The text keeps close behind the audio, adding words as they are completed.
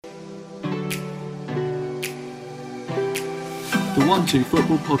The 1-2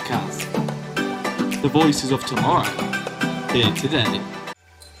 Football Podcast. The voices of tomorrow, here today.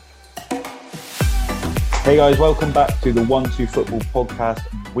 Hey guys, welcome back to the 1-2 Football Podcast.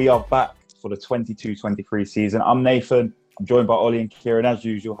 We are back for the 22-23 season. I'm Nathan. I'm joined by Ollie and Kieran as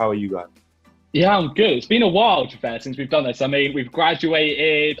usual. How are you guys? Yeah, I'm good. It's been a while, to be fair, since we've done this. I mean, we've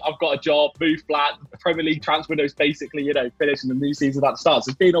graduated, I've got a job, moved flat, the Premier League transfer window's basically, finished and the new season about to start.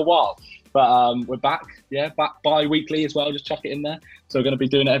 So it's been a while. But we're back, back bi-weekly as well, just chuck it in there. So we're going to be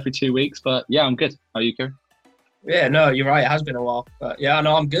doing it every 2 weeks. But yeah, I'm good. How are you, Kieran? Yeah, no, you're right. It has been a while. But yeah,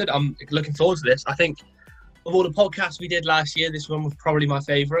 no, I'm good. I'm looking forward to this. I think of all the podcasts we did last year, this one was probably my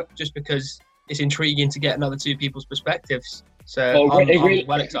favourite, just because it's intriguing to get another two people's perspectives. So I'm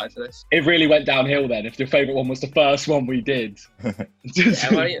well excited for this. It really went downhill then, if your favourite one was the first one we did. No,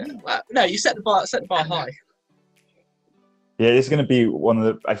 you set the bar high. Yeah, it's going to be one of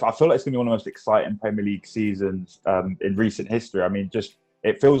the. I feel like it's going to be one of the most exciting Premier League seasons in recent history. I mean,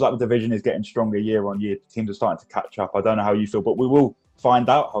 it feels like the division is getting stronger year on year. Teams are starting to catch up. I don't know how you feel, but we will find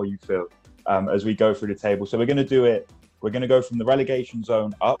out how you feel as we go through the table. So we're going to do it. We're going to go from the relegation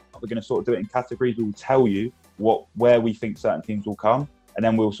zone up. We're going to sort of do it in categories. We will tell you where we think certain teams will come, and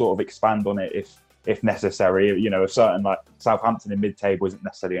then we'll sort of expand on it if necessary. If certain like Southampton in mid-table isn't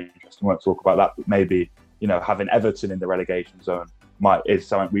necessarily interesting, we won't talk about that. But maybe having Everton in the relegation zone is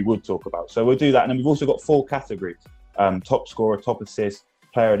something we would talk about. So we'll do that, and then we've also got 4 categories: top scorer, top assist,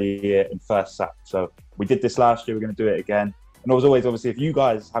 player of the year, and first sack. So we did this last year. We're going to do it again. And as always, obviously, if you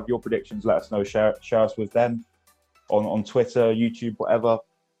guys have your predictions, let us know. Share us with them on Twitter, YouTube, whatever.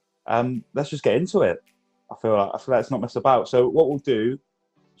 Let's just get into it. I feel like it's not mess about. So what we'll do,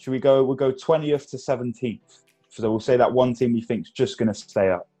 we'll go 20th to 17th. So we'll say that one team we think is just going to stay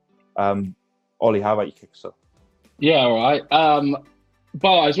up. Ollie, how about you kick us off? Yeah, all right.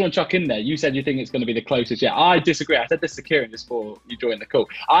 But I just want to chuck in there. You said you think it's going to be the closest. Yeah, I disagree. I said this to Kieran just before you joined the call.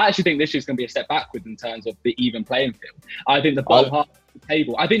 I actually think this year's going to be a step backwards in terms of the even playing field. I think the bottom half of the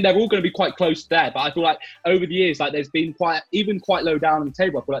table, I think they're all going to be quite close there. But I feel like over the years, there's been quite low down on the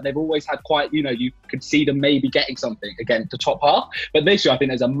table. I feel like they've always had quite, you could see them maybe getting something against the top half. But this year, I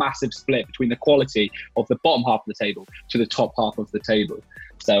think there's a massive split between the quality of the bottom half of the table to the top half of the table.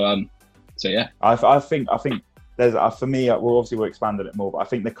 So yeah. I think there's for me. We'll expand a bit more, but I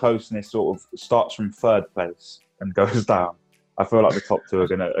think the closeness sort of starts from third place and goes down. I feel like the top two are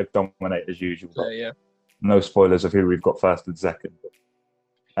going to dominate as usual. Yeah. No spoilers of who we've got first and second.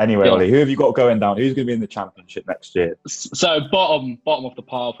 Anyway, Ollie, who have you got going down? Who's going to be in the Championship next year? So bottom of the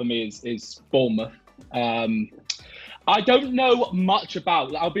pile for me is Bournemouth. I don't know much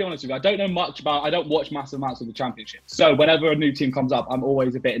about, I'll be honest with you, I don't watch massive amounts of the Championship. So whenever a new team comes up, I'm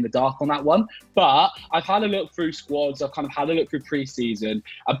always a bit in the dark on that one. But I've had a look through squads, I've kind of had a look through pre-season,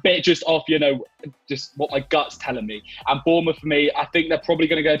 a bit just off, just what my gut's telling me. And Bournemouth for me, I think they're probably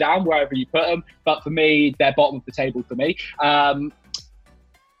going to go down wherever you put them. But for me, they're bottom of the table for me.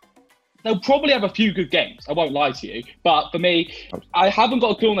 They'll probably have a few good games, I won't lie to you. But for me, I haven't got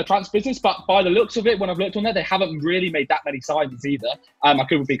a clue on the transfer business, but by the looks of it, when I've looked on there, they haven't really made that many signings either. I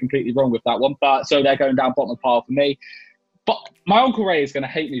could be completely wrong with that one, but so they're going down bottom of the pile for me. But my Uncle Ray is going to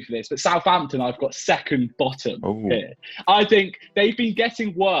hate me for this, but Southampton, I've got second bottom here. I think they've been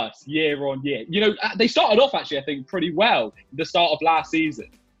getting worse year on year. They started off actually, I think, pretty well at the start of last season.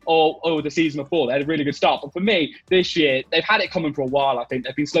 Or the season before, they had a really good start. But for me, this year, they've had it coming for a while, I think.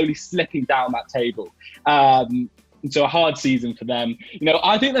 They've been slowly slipping down that table. So a hard season for them.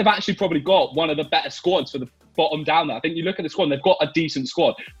 I think they've actually probably got one of the better squads for the bottom down there. I think you look at the squad, they've got a decent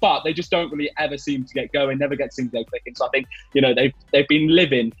squad, but they just don't really ever seem to get going, never seem to go clicking. So I think, they've been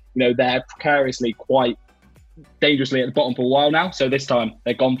living, there precariously, quite dangerously at the bottom for a while now. So this time,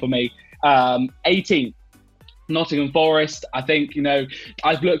 they're gone for me. 18th. Nottingham Forest, I think,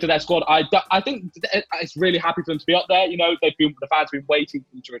 I've looked at their squad. I think it's really happy for them to be up there. The fans have been waiting for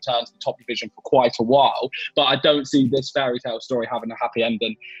them to return to the top division for quite a while, but I don't see this fairy tale story having a happy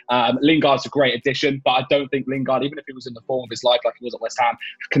ending. Lingard's a great addition, but I don't think Lingard, even if he was in the form of his life like he was at West Ham,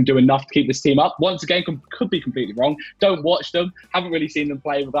 can do enough to keep this team up. Once again, could be completely wrong. Don't watch them. Haven't really seen them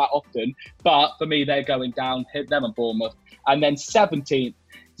play that often, but for me, they're going down. Hit them and Bournemouth. And then 17th,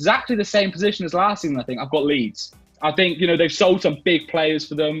 exactly the same position as last season, I think. I've got Leeds. I think, they've sold some big players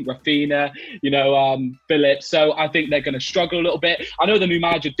for them, Rafinha, Phillips. So I think they're going to struggle a little bit. I know the new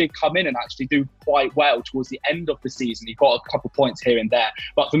manager did come in and actually do quite well towards the end of the season. He got a couple of points here and there.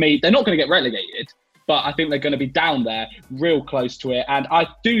 But for me, they're not going to get relegated. But I think they're going to be down there, real close to it. And I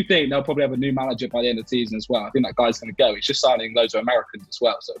do think they'll probably have a new manager by the end of the season as well. I think that guy's going to go. He's just signing loads of Americans as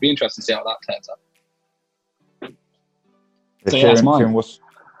well. So it'll be interesting to see how that turns out. So yeah, that's mine.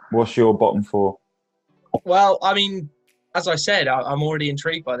 What's your bottom four? Well, I mean, as I said, I'm already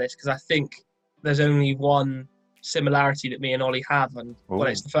intrigued by this because I think there's only one similarity that me and Ollie have, and well,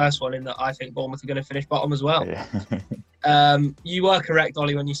 it's the first one in that I think Bournemouth are going to finish bottom as well. Yeah. You were correct,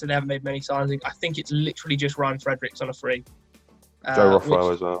 Ollie, when you said they haven't made many signings. I think it's literally just Ryan Fredericks on a free. Joe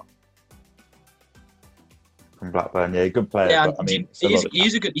Rothwell as well from Blackburn. Yeah, good player. Yeah, but, I mean,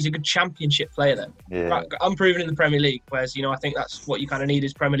 he's a good championship player then. Yeah. Unproven in the Premier League, whereas I think that's what you kind of need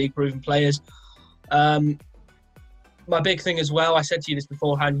is Premier League proven players. My big thing as well, I said to you this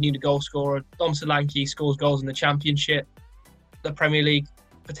beforehand, you need a goal scorer. Dom Solanke scores goals in the Championship. The Premier League,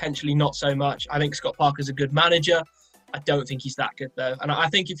 potentially not so much. I think Scott Parker's a good manager. I don't think he's that good, though. And I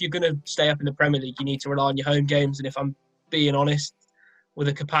think if you're going to stay up in the Premier League, you need to rely on your home games. And if I'm being honest, with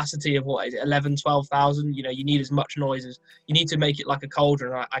a capacity of, 11, 12,000, you need as much noise as... You need to make it like a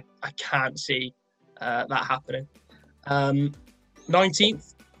cauldron. I can't see that happening.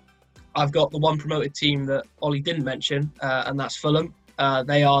 19th. I've got the one promoted team that Ollie didn't mention, and that's Fulham.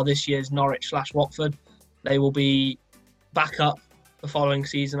 They are this year's Norwich/Watford. They will be back up the following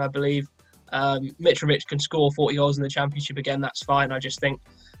season, I believe. Mitrovic can score 40 goals in the Championship again. That's fine. I just think,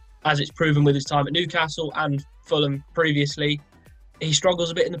 as it's proven with his time at Newcastle and Fulham previously, he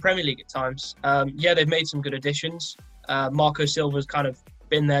struggles a bit in the Premier League at times. They've made some good additions. Marco Silva's kind of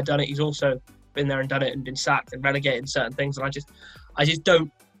been there, done it. He's also been there and done it and been sacked and relegated in certain things. And I just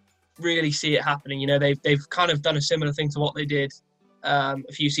don't really see it happening. They've kind of done a similar thing to what they did a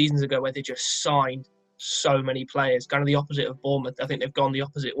few seasons ago, where they just signed so many players, kind of the opposite of Bournemouth. I think they've gone the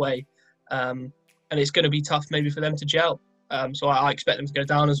opposite way, and it's going to be tough maybe for them to gel. So I expect them to go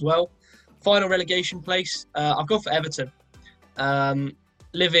down as well. Final relegation place, I've gone for Everton.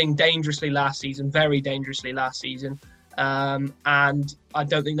 Living dangerously last season, very dangerously last season, and I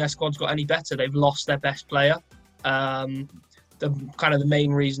don't think their squad's got any better. They've lost their best player. The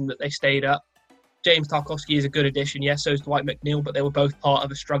main reason that they stayed up. James Tarkowski is a good addition, yes, so is Dwight McNeil, but they were both part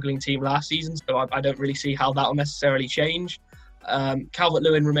of a struggling team last season, so I don't really see how that will necessarily change.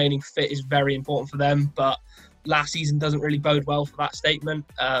 Calvert-Lewin remaining fit is very important for them, but last season doesn't really bode well for that statement.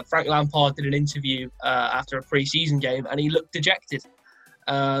 Frank Lampard did an interview after a pre-season game, and he looked dejected.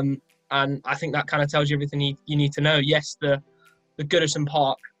 And I think that kind of tells you everything you need to know. Yes, the Goodison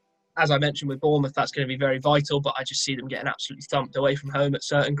Park, as I mentioned with Bournemouth, that's going to be very vital, but I just see them getting absolutely thumped away from home at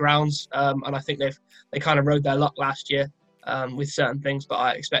certain grounds. And I think they kind of rode their luck last year with certain things, but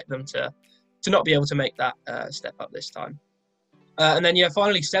I expect them to not be able to make that step up this time. And then,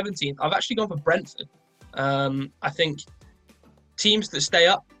 finally, 17th. I've actually gone for Brentford. I think teams that stay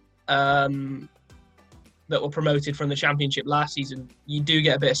up, that were promoted from the Championship last season, you do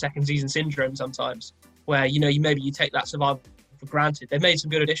get a bit of second season syndrome sometimes, where, you take that survival for granted. They've made some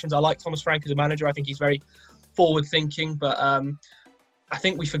good additions. I like Thomas Frank as a manager. I think he's very forward thinking, but I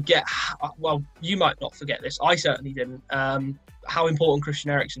think we forget, well, you might not forget this, I certainly didn't, how important Christian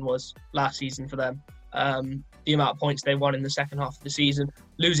Eriksen was last season for them. The amount of points they won in the second half of the season,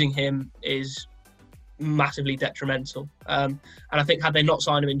 losing him is massively detrimental. And I think had they not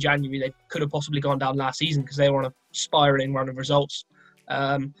signed him in January, they could have possibly gone down last season because they were on a spiralling run of results.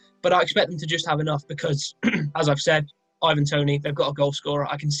 But I expect them to just have enough because, as I've said, Ivan Toney, they've got a goal scorer.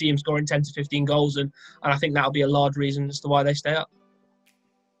 I can see him scoring 10 to 15 goals, and I think that'll be a large reason as to why they stay up.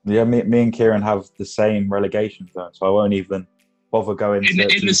 Yeah, me and Kieran have the same relegation zone, so I won't even bother going in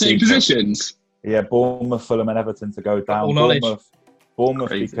the same positions. Yeah, Bournemouth, Fulham, and Everton to go down. Bournemouth,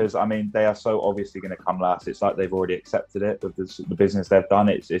 because they are so obviously going to come last. It's like they've already accepted it with the business they've done.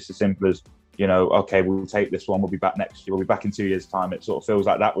 It's as simple as, okay, we'll take this one. We'll be back next year. We'll be back in 2 years' time. It sort of feels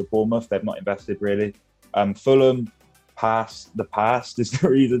like that with Bournemouth. They've not invested really. Fulham, the past is the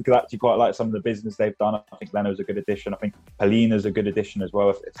reason, because I actually quite like some of the business they've done. I think Leno's a good addition. I think Polina's a good addition as well.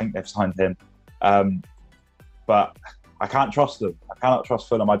 I think they've signed him. But I can't trust them. I cannot trust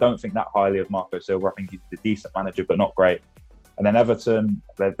Fulham. I don't think that highly of Marco Silva. I think he's a decent manager, but not great. And then Everton,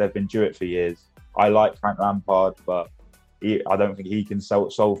 they've been due it for years. I like Frank Lampard, but I don't think he can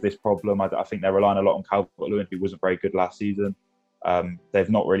solve this problem. I think they're relying a lot on Calvert-Lewin, who wasn't very good last season. They've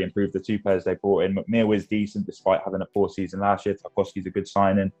not really improved the two players they brought in. McNeil is decent despite having a poor season last year. Tarkowski's a good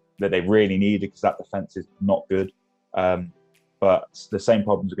signing that they really needed because that defence is not good. But the same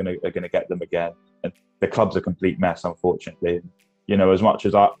problems are going to get them again. And the club's a complete mess, unfortunately. As much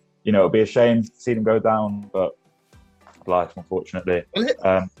as it'll be a shame to see them go down, but life, unfortunately.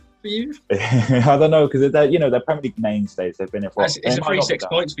 For you? I don't know, because they're Premier League mainstays. They've been in for. It's a free 6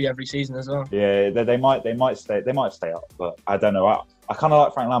 points for you every season as well. Yeah, they might stay up, but I don't know. I kind of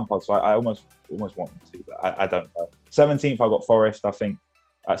like Frank Lampard, so I almost want them to, but I don't know. 17th, I got Forest. I think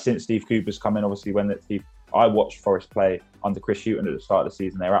since Steve Cooper's come in, obviously I watched Forest play under Chris Hughton at the start of the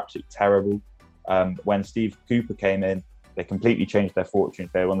season. They were absolutely terrible. When Steve Cooper came in, They completely changed their fortunes.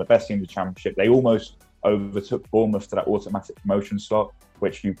 They were one of the best teams in the Championship. They almost overtook Bournemouth to that automatic promotion slot,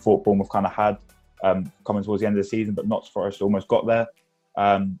 which you thought Bournemouth kind of had coming towards the end of the season, but Notts Forest almost got there.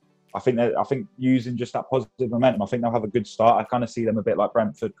 I think using just that positive momentum, I think they'll have a good start. I kind of see them a bit like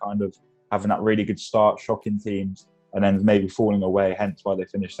Brentford, kind of having that really good start, shocking teams, and then maybe falling away. Hence why they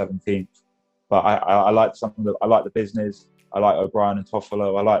finished 17th. But I like I like the business. I like O'Brien and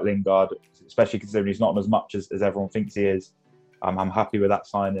Toffolo. I like Lingard, especially considering he's not on as much as everyone thinks he is. I'm happy with that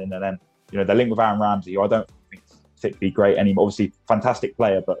signing. And then the link with Aaron Ramsey, who I don't think is particularly great anymore. Obviously, fantastic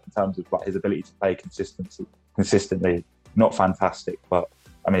player, but in terms of like his ability to play consistently, not fantastic. But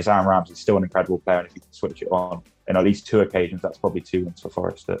I mean, it's Aaron Ramsey, still an incredible player, and if you can switch it on in at least 2 occasions, that's probably 2 wins for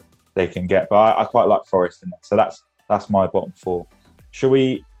Forest that they can get. But I quite like Forest in that. So that's my bottom 4. Shall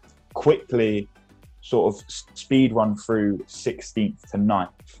we quickly sort of speed run through 16th to 9th?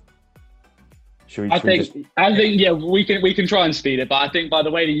 I think we can try and speed it, but I think by the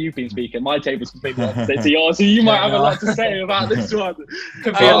way that you've been speaking, my table's completely opposite to yours, so you might have a lot to say about this one.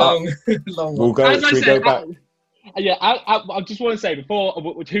 Could be a long one. We'll go. Should we go back? I just want to say before,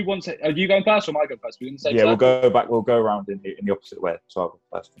 who wants it? Are you going first or am I going first? We'll go back. We'll go around in the opposite way. So I'll go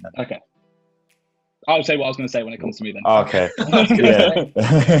first. And then. Okay. I'll say what I was going to say when it comes to me then. Okay.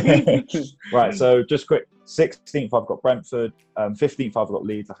 Right. So just quick. 16th, I've got Brentford. 15th, I've got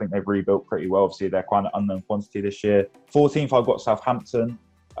Leeds. I think they've rebuilt pretty well. Obviously, they're quite an unknown quantity this year. 14th, I've got Southampton.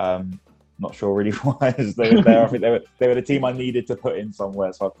 Not sure really why they were there. I think they were the team I needed to put in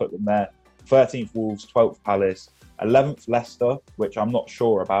somewhere, so I put them there. 13th, Wolves. 12th, Palace. 11th, Leicester, which I'm not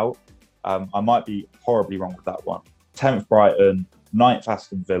sure about. I might be horribly wrong with that one. 10th, Brighton. 9th,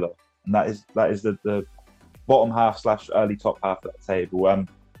 Aston Villa. And that is the bottom half / early top half of that table.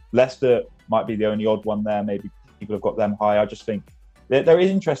 Leicester might be the only odd one there. Maybe people have got them high. I just think there is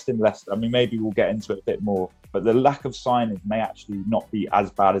interest in Leicester. I mean, maybe we'll get into it a bit more, but the lack of signings may actually not be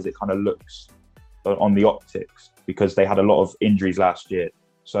as bad as it kind of looks on the optics, because they had a lot of injuries last year.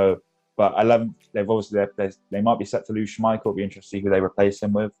 So, but 11th, they might be set to lose Schmeichel. It'll be interesting to see who they replace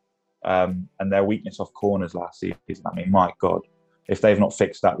him with. And their weakness off corners last season. I mean, my God, if they've not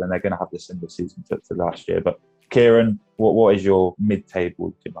fixed that, then they're going to have this similar season to last year. But Kieran, what is your mid-table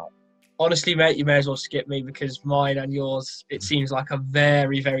looking like? Honestly, mate, you may as well skip me, because mine and yours, it seems like, are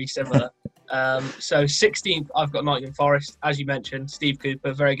very, very similar. So 16th, I've got Nottingham Forest. As you mentioned, Steve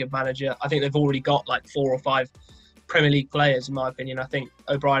Cooper, very good manager. I think they've already got like 4 or 5 Premier League players, in my opinion. I think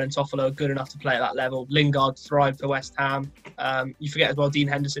O'Brien and Toffolo are good enough to play at that level. Lingard thrived for West Ham. You forget as well Dean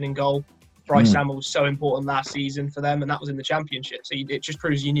Henderson in goal. Bryce Samuel was so important last season for them, and that was in the Championship. So it just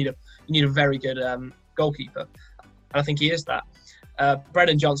proves you need a very good goalkeeper, and I think he is that.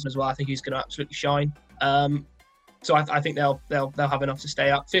 Brennan Johnson as well. I think he's going to absolutely shine. So I think they'll have enough to stay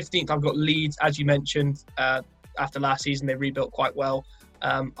up. 15th, I've got Leeds, as you mentioned. After last season, they rebuilt quite well.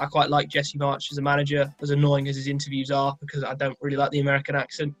 I quite like Jesse March as a manager, as annoying as his interviews are, because I don't really like the American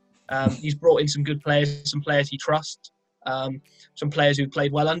accent. He's brought in some good players, some players he trusts, some players who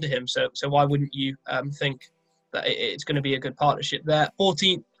played well under him. So why wouldn't you think that it's going to be a good partnership there?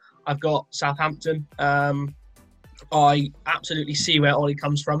 14th, I've got Southampton. I absolutely see where Ollie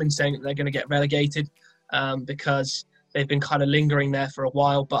comes from in saying that they're going to get relegated, because they've been kind of lingering there for a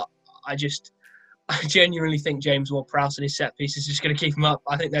while. But I genuinely think James Ward-Prowse and his set piece is just going to keep them up.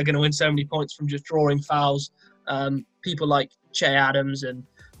 I think they're going to win so many points from just drawing fouls. People like Che Adams and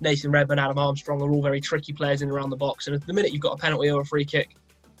Nathan Redmond, Adam Armstrong are all very tricky players in and around the box. And the minute you've got a penalty or a free kick,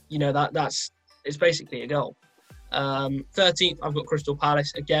 it's basically a goal. 13th, I've got Crystal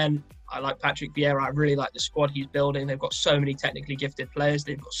Palace. Again, I like Patrick Vieira. I really like the squad he's building. They've got so many technically gifted players.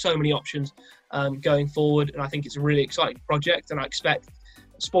 They've got so many options going forward. And I think it's a really exciting project. And I expect,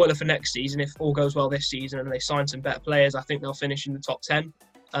 spoiler for next season, if all goes well this season and they sign some better players, I think they'll finish in the top 10.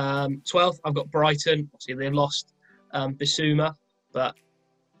 12th, I've got Brighton. Obviously, they've lost Bissouma, but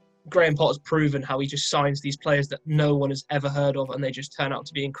Graham Potter's proven how he just signs these players that no one has ever heard of, and they just turn out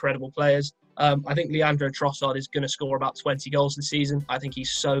to be incredible players. I think Leandro Trossard is going to score about 20 goals this season. I think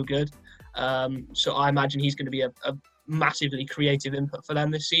he's so good. So I imagine he's going to be a massively creative input for them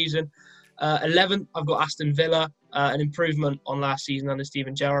this season. 11th, I've got Aston Villa, an improvement on last season under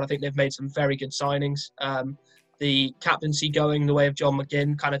Steven Gerrard. I think they've made some very good signings. The captaincy going the way of John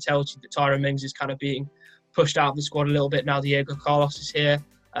McGinn kind of tells you that Tyrone Mings is kind of being pushed out of the squad a little bit now Diego Carlos is here.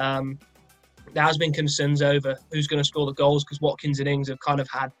 There has been concerns over who's going to score the goals, because Watkins and Ings have kind of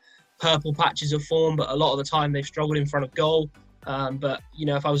had purple patches of form, but a lot of the time they've struggled in front of goal. But,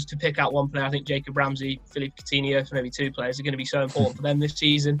 if I was to pick out one player, I think Jacob Ramsey, Philippe Coutinho, maybe 2 players are going to be so important for them this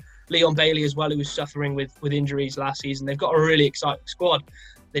season. Leon Bailey as well, who was suffering with injuries last season. They've got a really exciting squad.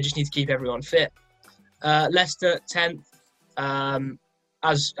 They just need to keep everyone fit. Leicester, 10th.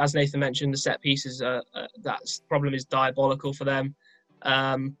 As Nathan mentioned, the set pieces, that problem is diabolical for them.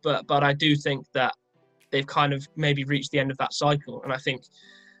 But I do think that they've kind of maybe reached the end of that cycle. And I think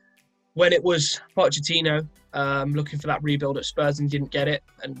when it was Pochettino looking for that rebuild at Spurs and didn't get it,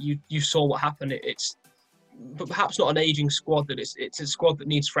 and you saw what happened, it's but perhaps not an aging squad, that it's a squad that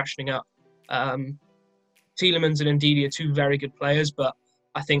needs freshening up. Tielemans and Ndidi are two very good players, but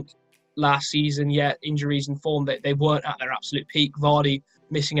I think last season, injuries and form, they weren't at their absolute peak. Vardy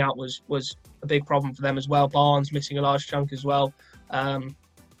missing out was a big problem for them as well. Barnes missing a large chunk as well. I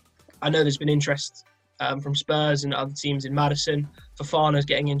know there's been interest from Spurs and other teams in Maddison. Fofana's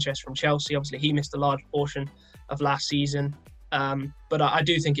getting interest from Chelsea. Obviously, he missed a large portion of last season. But I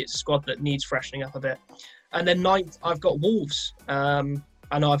do think it's a squad that needs freshening up a bit. And then ninth, I've got Wolves.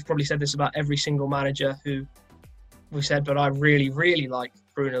 I know I've probably said this about every single manager who we said, but I really, really like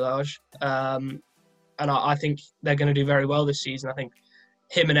Bruno Lage. And I think they're going to do very well this season. I think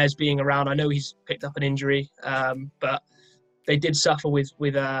Jimenez being around, I know he's picked up an injury, but they did suffer with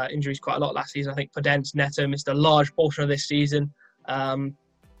injuries quite a lot last season. I think Podence, Neto missed a large portion of this season. I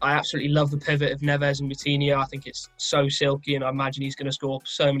absolutely love the pivot of Neves and Moutinho. I think it's so silky, and I imagine he's going to score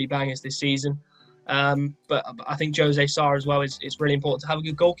so many bangers this season. But I think Jose Sarr as well is really important to have a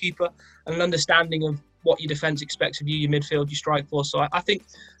good goalkeeper and an understanding of what your defence expects of you, your midfield, your strike force. So I think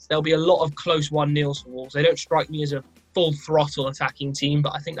there'll be a lot of close 1-0s for Wolves. They don't strike me as a full throttle attacking team,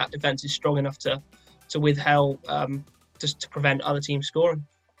 but I think that defence is strong enough to withhold, just to prevent other teams scoring.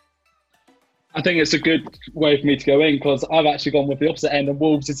 I think it's a good way for me to go in because I've actually gone with the opposite end, and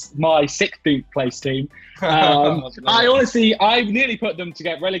Wolves is my 16th place team. I nearly put them to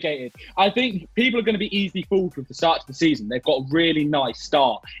get relegated. I think people are going to be easily fooled with the start of the season. They've got a really nice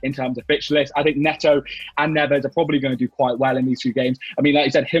start in terms of fixture list. I think Neto and Neves are probably going to do quite well in these two games. I mean, like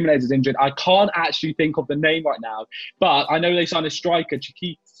you said, Jimenez is injured. I can't actually think of the name right now, but I know they signed a striker,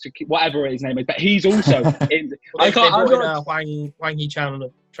 whatever his name is, but he's also in. I can't. I'm not Wang Hee-chan on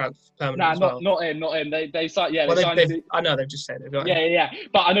the transfer permanent. Nah, not him. They signed. Yeah, well, I know they've just said it. Yeah.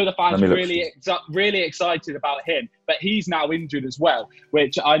 But I know the fans are really excited about him. But he's now injured as well,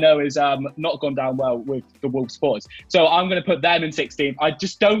 which I know is not gone down well with the Wolves supporters. So I'm going to put them in 16th. I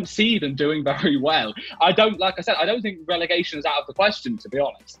just don't see them doing very well. I don't think relegation is out of the question, to be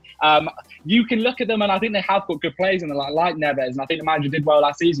honest. You can look at them, and I think they have got good players in there, like Neves, and I think the manager did well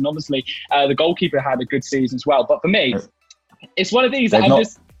last season. Obviously, the goalkeeper had a good season as well. But for me, it's one of these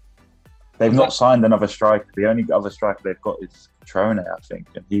that They've not signed another striker. The only other striker they've got is Trone, I think,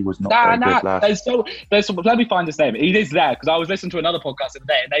 and he was not very good last. Let me find his name. He is there because I was listening to another podcast the other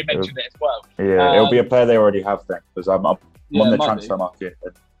day and they mentioned it as well. Yeah, it'll be a player they already have then because I'm on the transfer market.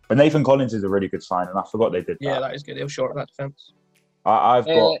 But Nathan Collins is a really good sign, and I forgot they did that. Yeah, that is good. He'll short that defence. I've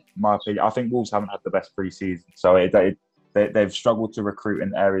got my opinion. I think Wolves haven't had the best pre-season, so they've struggled to recruit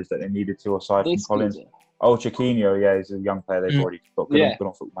in areas that they needed to. Aside from Collins. Oh, Chiquinho, he's a young player. They've already got good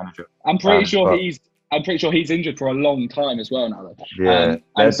on Football Manager. I'm pretty sure he's injured for a long time as well now. Though. Yeah,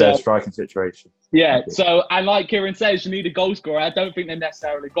 their striking situation. Yeah. So, and like Kieran says, you need a goal scorer. I don't think they've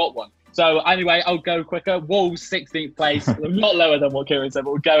necessarily got one. So anyway, I'll go quicker. Wolves 16th place, a lot lower than what Kieran said, but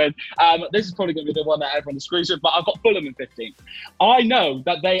we'll go in. This is probably going to be the one that everyone screws with, but I've got Fulham in 15th. I know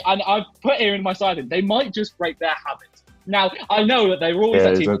that and I've put here in my side, they might just break their habit. Now, I know that they were always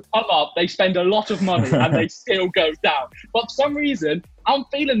that team who come up, they spend a lot of money and they still go down. But for some reason, I'm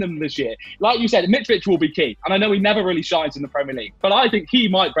feeling them this year. Like you said, Mitrovic will be key. And I know he never really shines in the Premier League. But I think he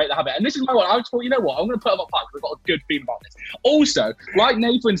might break the habit. And this is my one. I just thought, you know what? I'm going to put him up high because I've got a good feeling about this. Also, like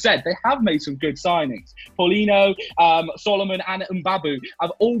Nathan said, they have made some good signings. Paulino, Solomon and Mbabu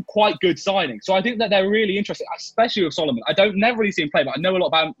have all quite good signings. So I think that they're really interesting, especially with Solomon. I don't never really see him play, but I know a lot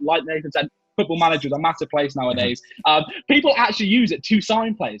about him. Like Nathan said, Football Manager is a massive place nowadays. People actually use it to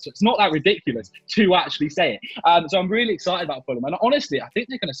sign players, so it's not that ridiculous to actually say it. So I'm really excited about Fulham, and honestly, I think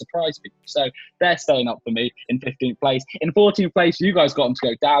they're going to surprise people. So they're staying up for me in 15th place. In 14th place, you guys got them to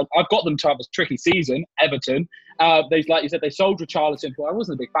go down. I've got them to have a tricky season. Everton, like you said, they sold Richarlison, who I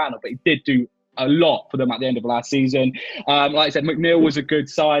wasn't a big fan of, but he did do a lot for them at the end of last season. Like I said, McNeil was a good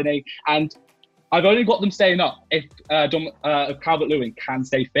signing, and I've only got them staying up if Calvert-Lewin can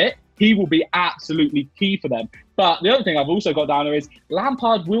stay fit. He will be absolutely key for them. But the other thing I've also got down there is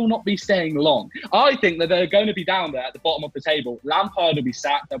Lampard will not be staying long. I think that they're going to be down there at the bottom of the table. Lampard will be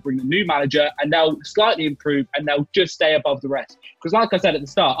sacked. They'll bring the new manager and they'll slightly improve and they'll just stay above the rest. Because like I said at the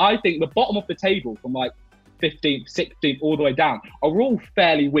start, I think the bottom of the table from like 15th, 16th, all the way down are all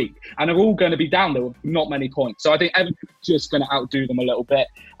fairly weak and are all going to be down there with not many points. So I think Everton's just going to outdo them a little bit.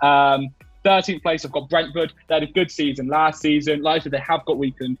 13th place, I've got Brentford. They had a good season last season. Like I said, they have got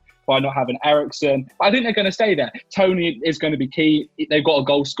weakened by not having Eriksen. But I think they're going to stay there. Tony is going to be key. They've got a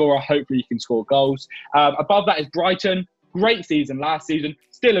goal scorer. Hopefully he can score goals. Above that is Brighton. Great season last season.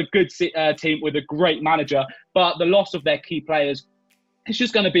 Still a good team with a great manager. But the loss of their key players, it's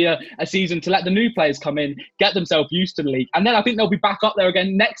just going to be a season to let the new players come in, get themselves used to the league. And then I think they'll be back up there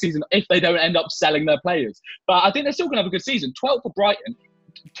again next season if they don't end up selling their players. But I think they're still going to have a good season. 12th for Brighton.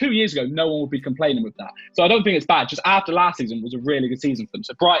 2 years ago, no one would be complaining with that. So I don't think it's bad. Just after last season was a really good season for them.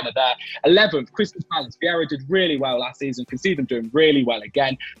 So Brighton are there. 11th, Crystal Palace. Vieira did really well last season. Can see them doing really well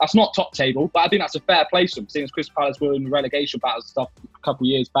again. That's not top table, but I think that's a fair place for them, seeing as Crystal Palace were in relegation battles and stuff a couple of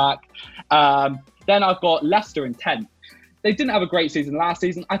years back. Then I've got Leicester in 10th. They didn't have a great season last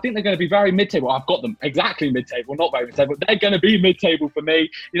season. I think they're going to be very mid-table. I've got them exactly mid-table, not very mid-table. They're going to be mid-table for me.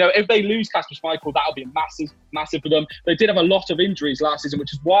 You know, if they lose Kasper Schmeichel, that'll be massive for them. They did have a lot of injuries last season,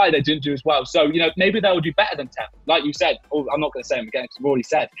 which is why they didn't do as well. So, you know, maybe they'll do better than 10th. Like you said, I'm not going to say them again because I've already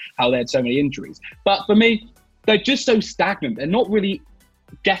said how they had so many injuries. But for me, they're just so stagnant. They're not really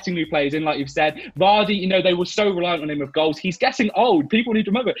getting new players in, like you've said. Vardy, you know, they were so reliant on him with goals. He's getting old. People need to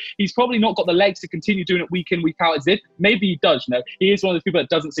remember, he's probably not got the legs to continue doing it week in, week out as if. Maybe he does, you know. He is one of those people that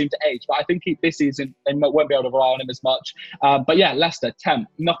doesn't seem to age. But I think this season, they won't be able to rely on him as much. But yeah, Leicester, 10th.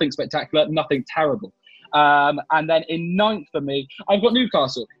 Nothing spectacular, nothing terrible. And then in 9th for me, I've got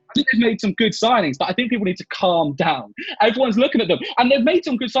Newcastle. I think they've made some good signings, but I think people need to calm down. Everyone's looking at them. And they've made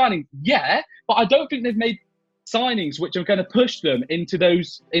some good signings, yeah, but I don't think they've made signings which are going to push them into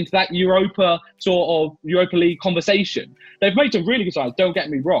that Europa League conversation. They've made some really good signings, don't get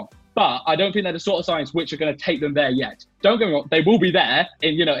me wrong, but I don't think they're the sort of signings which are going to take them there yet. Don't get me wrong, they will be there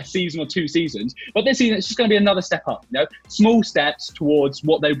in, you know, a season or 2 seasons, but this season it's just going to be another step up, you know, small steps towards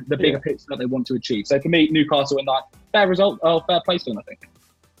what the bigger picture that they want to achieve. So for me, Newcastle in that fair result, fair place for them, I think.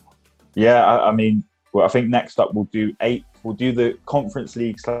 Yeah, I mean, well, I think next up we'll do the Conference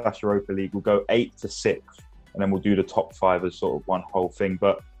League / Europa League. We'll go 8th to 6th. And then we'll do the top 5 as sort of one whole thing.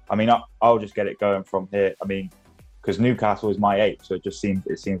 But I mean, I'll just get it going from here. I mean, because Newcastle is my 8th, so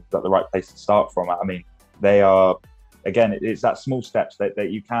it seems like the right place to start from. I mean, they are, again, it's that small steps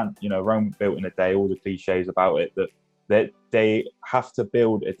that you can't, you know, Rome built in a day. All the cliches about it, that they have to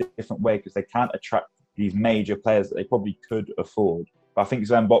build a different way because they can't attract these major players that they probably could afford. But I think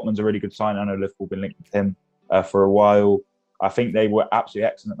Sven Botman's a really good sign. I know Liverpool have been linked with him for a while. I think they were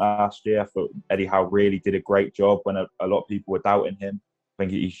absolutely excellent last year. I thought Eddie Howe really did a great job when a lot of people were doubting him. I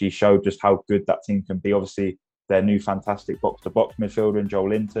think he showed just how good that team can be. Obviously, their new fantastic box-to-box midfielder in Joel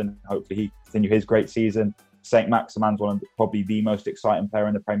Linton. Hopefully he continue his great season. Saint Maximin's probably the most exciting player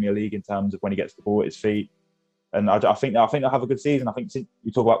in the Premier League in terms of when he gets the ball at his feet. And I think they'll have a good season. I think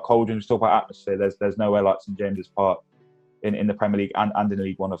you talk about cauldrons, you talk about atmosphere. There's nowhere like St James's Park in the Premier League and in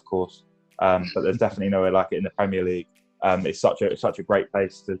League One, of course. But there's definitely nowhere like it in the Premier League. It's such a great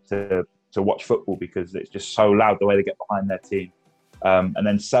place to watch football because it's just so loud the way they get behind their team. And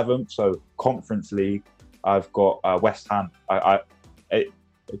then 7th, so Conference League, I've got West Ham.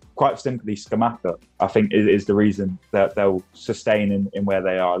 Quite simply, Scamacca, I think, is the reason that they'll sustain in where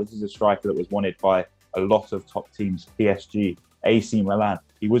they are. This is a striker that was wanted by a lot of top teams, PSG, AC Milan.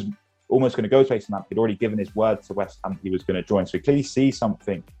 He was almost going to go to AC Milan. He'd already given his word to West Ham he was going to join. So he clearly sees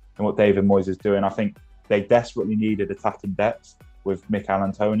something in what David Moyes is doing. I think they desperately needed attacking depth with Mikel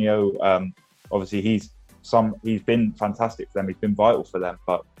Antonio. Obviously, he's been fantastic for them. He's been vital for them.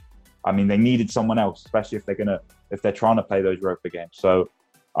 But I mean, they needed someone else, especially if they're trying to play those Europa games. So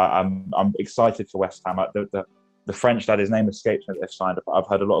I'm excited for West Ham. The French lad, his name escapes me, that they've signed. I've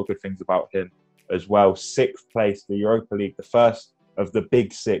heard a lot of good things about him as well. 6th place, the Europa League, the first of the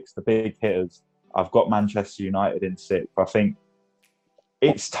big 6, the big hitters. I've got Manchester United in 6th. I think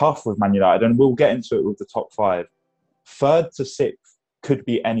it's tough with Man United, and we'll get into it with the top 5. 3rd to 6th could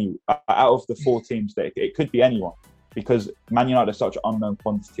be any out of the 4 teams. That it could be anyone because Man United is such an unknown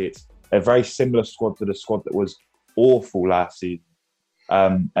quantity. It's a very similar squad to the squad that was awful last season,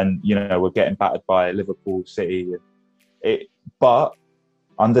 and you know we're getting battered by Liverpool, City. But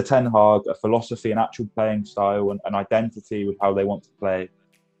under Ten Hag, a philosophy, an actual playing style, and an identity with how they want to play.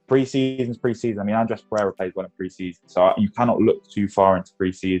 Pre-season's pre-season. I mean, Andres Pereira plays well in pre-season, so you cannot look too far into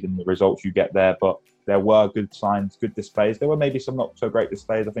pre-season, the results you get there. But there were good signs, good displays. There were maybe some not so great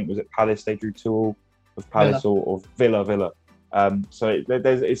displays. I think was it Palace they drew 2-2 with Palace or Villa. So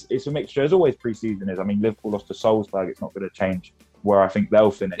it's a mixture. As always, pre-season is. I mean, Liverpool lost to Salzburg. It's not going to change where I think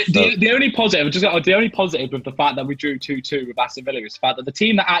they'll finish. The only positive with the fact that we drew 2-2 with Aston Villa is the fact that the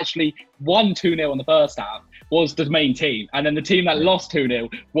team that actually won 2-0 in the first half was the main team, and then the team that lost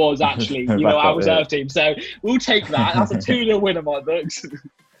 2-0 was actually our reserve team. So we'll take that. That's a 2-0 win in my books.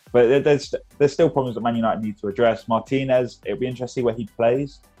 But there's still problems that Man United need to address. Martinez, it'll be interesting to see where he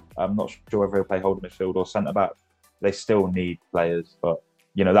plays. I'm not sure whether he'll play holding midfield or centre back. They still need players, but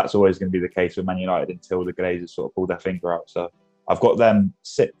that's always going to be the case with Man United until the Glazers sort of pull their finger out. So I've got them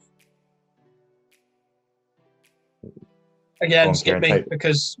 6th. Again, skip me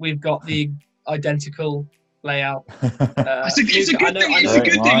because we've got the identical layout. It's a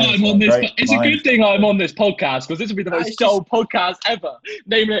good thing I'm on this podcast because this will be the most dull podcast ever.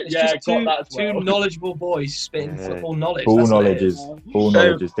 Name it. Two knowledgeable boys spitting football knowledge. Ball knowledge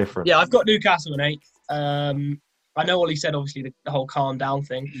is different. Yeah, I've got Newcastle in 8th. I know Ollie said obviously the whole calm down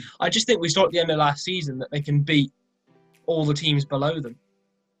thing. I just think we saw at the end of last season that they can beat all the teams below them.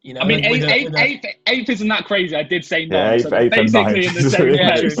 I mean, 8th isn't that crazy. I did say 9. Yeah, so 8th basically in the same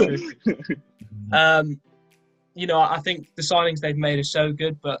place. I think the signings they've made are so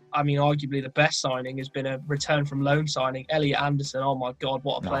good, but I mean, arguably the best signing has been a return from loan signing. Elliot Anderson, oh my God,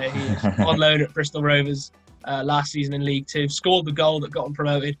 what a player he is. On loan at Bristol Rovers last season in League Two. Scored the goal that got him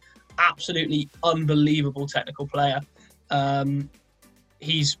promoted. Absolutely unbelievable technical player.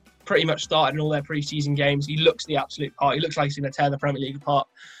 He's pretty much started in all their pre-season games. He looks the absolute part. He looks like he's going to tear the Premier League apart.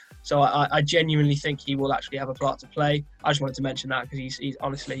 So I genuinely think he will actually have a part to play. I just wanted to mention that because he's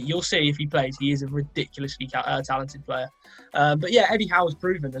honestly, you'll see if he plays, he is a ridiculously talented player. But yeah, Eddie Howe has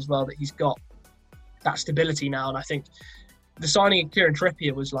proven as well that he's got that stability now. And I think the signing of Kieran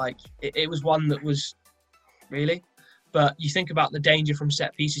Trippier was like, it was one that was really. But you think about the danger from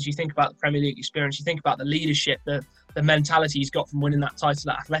set pieces, you think about the Premier League experience, you think about the leadership, the mentality he's got from winning that title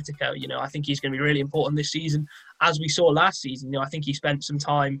at Atletico. I think he's going to be really important this season. As we saw last season, I think he spent some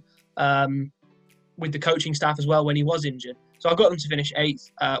time with the coaching staff as well when he was injured. So I've got them to finish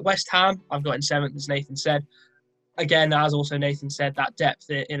 8th. West Ham, I've got in 7th, as Nathan said. Again, as also Nathan said, that depth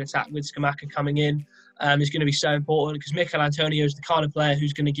in attack with Scamacca coming in is going to be so important because Mikel Antonio is the kind of player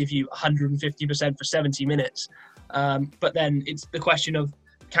who's going to give you 150% for 70 minutes. But then it's the question of,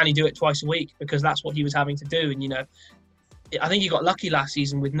 can he do it twice a week? Because that's what he was having to do. And, I think he got lucky last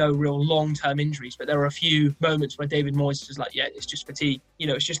season with no real long-term injuries, but there were a few moments where David Moyes was like, yeah, it's just fatigue.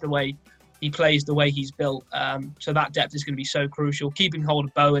 It's just the way he plays, the way he's built. So that depth is going to be so crucial. Keeping hold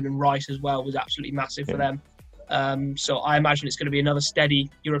of Bowen and Rice as well was absolutely massive for them. So I imagine it's going to be another steady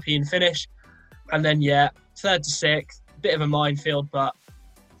European finish. And then, 3rd to 6th, bit of a minefield, but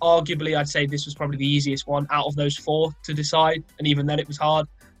arguably I'd say this was probably the easiest one out of those 4 to decide. And even then it was hard.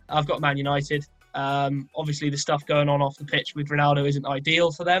 I've got Man United. Obviously the stuff going on off the pitch with Ronaldo isn't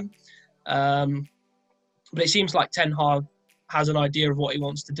ideal for them. But it seems like Ten Hag has an idea of what he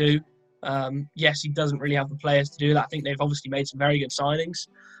wants to do. Yes, he doesn't really have the players to do that. I think they've obviously made some very good signings.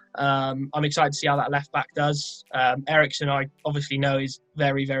 I'm excited to see how that left back does. Eriksen, I obviously know is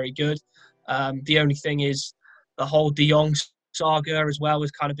very, very good. The only thing is the whole De Jong saga as well has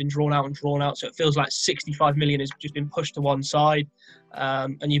kind of been drawn out. So it feels like 65 million has just been pushed to one side.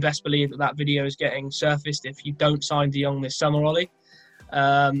 And you best believe that video is getting surfaced if you don't sign De Jong this summer, Ollie.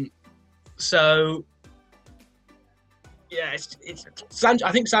 So, yeah,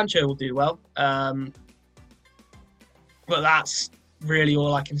 I think Sancho will do well. But that's really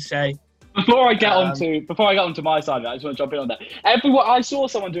all I can say. Before I get onto my side of it, I just want to jump in on that. I saw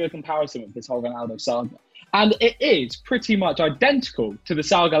someone do a comparison with this whole Ronaldo saga. And it is pretty much identical to the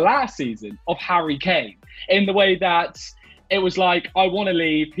saga last season of Harry Kane in the way that it was like, I want to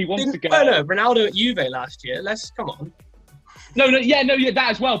leave, he wants to go. No, Ronaldo at Juve last year. Come on. No, that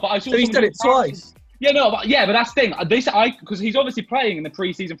as well. But I saw. So he's done it twice. But that's the thing. Because he's obviously playing in the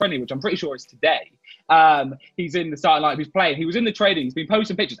pre-season friendly, which I'm pretty sure is today. He's in the starting lineup. He's playing. He was in the training. He's been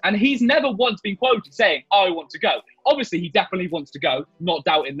posting pictures, and he's never once been quoted saying, "I want to go." Obviously, he definitely wants to go. Not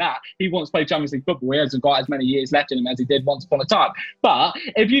doubting that. He wants to play Champions League football. He hasn't got as many years left in him as he did once upon a time. But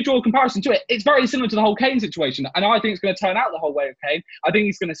if you draw a comparison to it, it's very similar to the whole Kane situation, and I think it's going to turn out the whole way of Kane. I think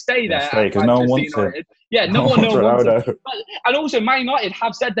he's going to stay there. Because no one wants it. Yeah, no one wants it. And also, Man United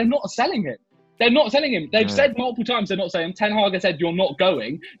have said they're not selling him. They're not selling him. They've said multiple times they're not selling him. Ten Hag has said, you're not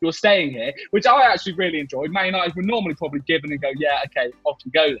going, you're staying here, which I actually really enjoyed. Man United would normally probably give in and go, yeah, okay, off you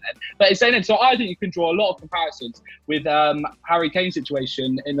go then. But it's saying it. So I think you can draw a lot of comparisons with Harry Kane's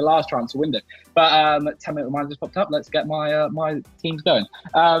situation in the last transfer window. But 10-minute reminder just popped up. Let's get my teams going.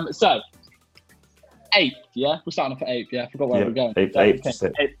 So 8th, yeah? We're starting off at 8th, yeah? I forgot where we're going.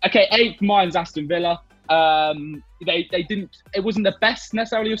 8th. Okay, 8th, mine's Aston Villa. They didn't. It wasn't the best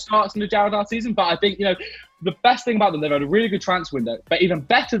necessarily of starts in the Gerrard season, but I think the best thing about them, they've had a really good transfer window. But even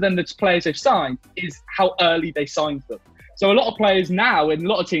better than the players they've signed is how early they signed them. So a lot of players now and a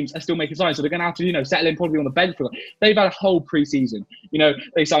lot of teams are still making signs. So they're going to have to, settle in probably on the bench for them. They've had a whole pre-season.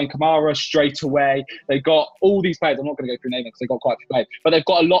 They signed Kamara straight away. They got all these players. I'm not going to go through naming because they've got quite a few players, but they've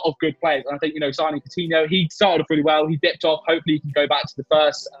got a lot of good players. And I think, signing Coutinho, he started off really well. He dipped off. Hopefully he can go back to the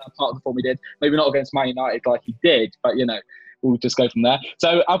first part of the form he did. Maybe not against Man United like he did, but, we'll just go from there.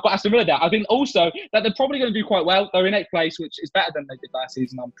 So I've got Aston Villa there. I think also that they're probably going to do quite well. They're in 8th place, which is better than they did last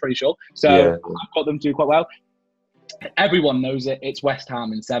season, I'm pretty sure. So I've got them to do quite well. Everyone knows it. It's West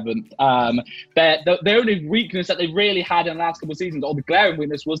Ham in 7th. The only weakness that they really had in the last couple of seasons, or the glaring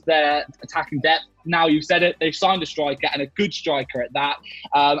weakness, was their attacking depth. Now you've said it. They've signed a striker, and a good striker at that.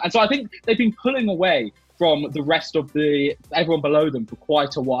 And so I think they've been pulling away from the rest of everyone below them for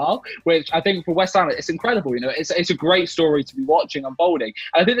quite a while, which I think for West Ham, it's incredible. It's a great story to be watching unfolding.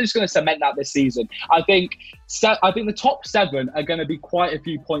 And I think they're just going to cement that this season. I think the top 7 are going to be quite a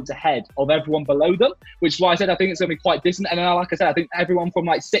few points ahead of everyone below them, which is why I said I think it's going to be quite distant. And then, like I said, I think everyone from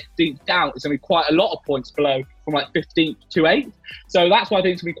 16th down is going to be quite a lot of points below from 15th to 8th. So that's why I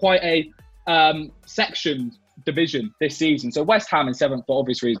think it's going to be quite a sectioned division this season. So West Ham in 7th for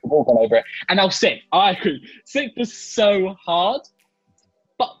obvious reasons. We've all gone over it. And now 6th. I agree. 6th was so hard.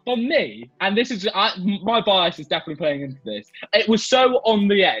 But for me, and this is my bias is definitely playing into this, it was so on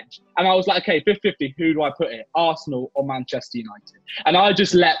the edge. And I was like, okay, 50-50, who do I put it? Arsenal or Manchester United? And I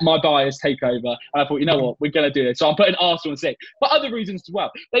just let my bias take over. And I thought, you know what, we're going to do this. So I'm putting Arsenal in 6th. But other reasons as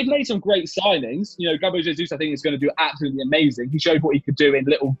well. They've made some great signings. Gabriel Jesus, I think, is going to do absolutely amazing. He showed what he could do in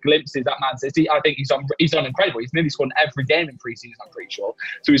little glimpses at Man City. I think he's done incredible. He's nearly scored in every game in pre-season, I'm pretty sure.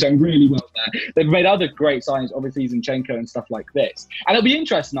 So he's done really well there. They've made other great signings, obviously Zinchenko and stuff like this. And it'll be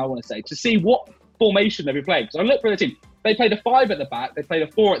interesting, I want to say, to see what formation they'll be playing. So I look for the team. They played a 5 at the back. They played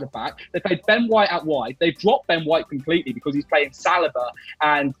a 4 at the back. They played Ben White out wide. They've dropped Ben White completely because he's playing Saliba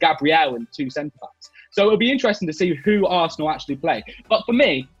and Gabriel and 2 centre-backs. So it'll be interesting to see who Arsenal actually play. But for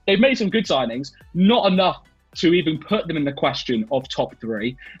me, they've made some good signings, not enough to even put them in the question of top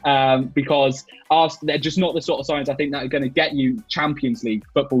 3 because they're just not the sort of signings I think that are going to get you Champions League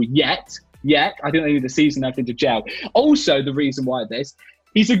football yet. I think they need the season and everything to gel. Also, the reason why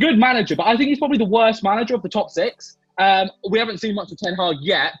he's a good manager, but I think he's probably the worst manager of the top 6. We haven't seen much of Ten Hag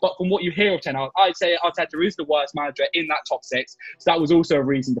yet, but from what you hear of Ten Hag, I'd say Arteta is the worst manager in that top 6. So that was also a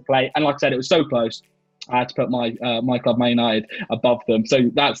reason to play. And like I said, it was so close. I had to put my club, Man United, above them. So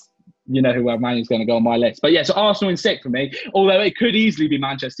that's, who Man is going to go on my list. But yeah, so Arsenal in 6th for me, although it could easily be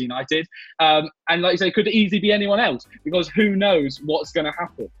Manchester United. And like you say, it could easily be anyone else because who knows what's going to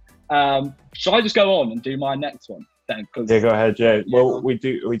happen. Shall I just go on and do my next one then? Yeah, go ahead, Jay. Well, are we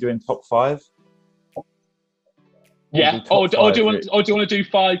doing top 5? Yeah. Or do you want to do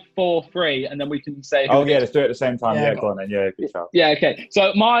 5, 4, 3, and then we can say? Let's do it at the same time. Yeah, go on then. Yeah, good shout. Yeah, okay.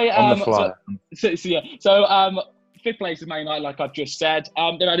 So my on the fly. So 5th place is Man United, like I've just said.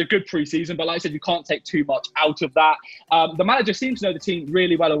 They've had a good pre-season, but like I said, you can't take too much out of that. The manager seems to know the team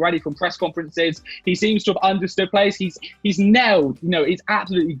really well already from press conferences. He seems to have understood players. He's nailed, he's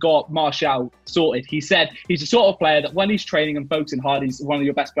absolutely got Martial sorted. He said he's the sort of player that when he's training and focusing hard, he's one of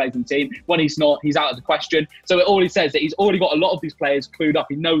your best players in the team. When he's not, he's out of the question. So it already says that he's already got a lot of these players clued up.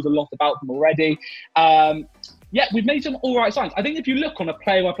 He knows a lot about them already. Yeah, we've made some all right signs. I think if you look on a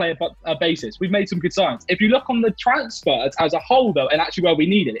player-by-player basis, we've made some good signs. If you look on the transfers as a whole, though, and actually where we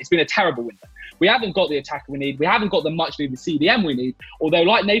need it, it's been a terrible window. We haven't got the attacker we need. We haven't got the much-needed CDM we need. Although,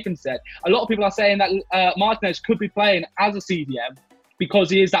 like Nathan said, a lot of people are saying that Martinez could be playing as a CDM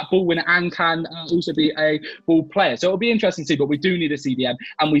because he is that ball winner and can also be a ball player. So it'll be interesting to see, but we do need a CDM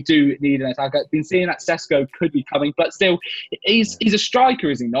and we do need an attacker. I've been seeing that Sesko could be coming, but still, he's a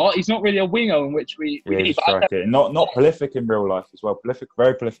striker, is he not? He's not really a winger in which we need. Striker. Not prolific in real life as well.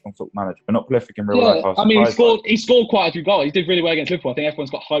 Very prolific on Football Manager, but not prolific in real life. I mean, he scored quite a few goals. He did really well against Liverpool. I think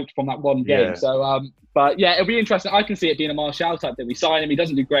everyone's got hyped from that one game. Yeah. So, but yeah, it'll be interesting. I can see it being a Martial type that we sign him. He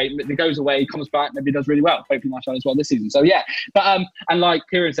doesn't do great. He goes away, he comes back, maybe he does really well. Hopefully Martial as well this season. So yeah, but and like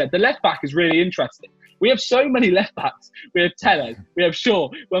Kieran said, the left back is really interesting. We have so many left backs. We have Tellez, we have Shaw.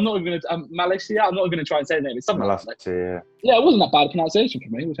 Well, I'm not even going to Malaysia. I'm not going to try and say the name. It's something like that. Yeah, it wasn't that bad a pronunciation for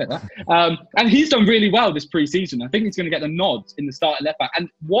me. We'll take that. And he's done really well this pre-season. I think he's going to get the nod in the starting left back. And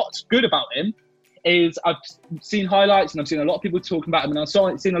what's good about him is I've seen highlights and I've seen a lot of people talking about him, and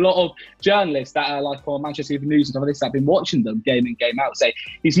I've seen a lot of journalists that are like on Manchester Evening News and stuff like this that have been watching them game in, game out say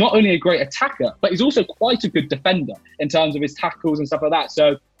he's not only a great attacker, but he's also quite a good defender in terms of his tackles and stuff like that.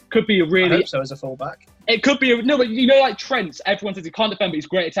 So Could be a I really. hope so as a fullback. It could be no, but like Trent. Everyone says he can't defend, but he's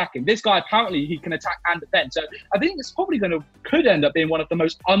great attacking. This guy apparently he can attack and defend. So I think it's probably could end up being one of the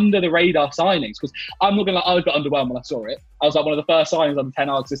most under the radar signings. Because I'm not gonna lie, I was a bit underwhelmed when I saw it. I was like one of the first signings on Ten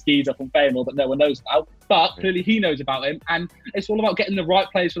Hag, this geezer from Feyenoord that no one knows about. But clearly he knows about him, and it's all about getting the right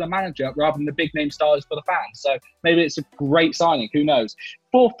players for the manager rather than the big name stars for the fans. So maybe it's a great signing. Who knows?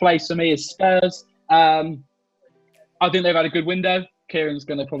 4th place for me is Spurs. I think they've had a good window. Kieran's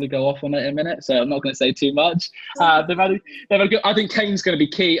going to probably go off on it in a minute, so I'm not going to say too much. They've had a good. I think Kane's going to be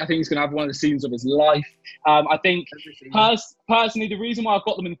key. I think he's going to have one of the seasons of his life. I think personally, the reason why I've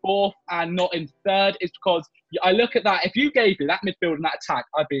got them in 4th and not in 3rd is because I look at that. If you gave me that midfield and that attack,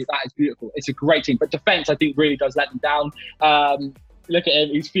 I'd be that is beautiful. It's a great team, but defence I think really does let them down. Look at him,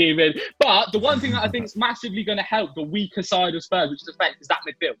 he's fuming. But the one thing that I think is massively going to help the weaker side of Spurs, which is defence, is that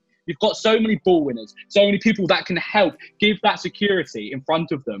midfield. You've got so many ball winners, so many people that can help give that security in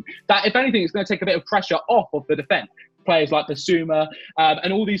front of them. That, if anything, it's going to take a bit of pressure off of the defence. Players like Basuma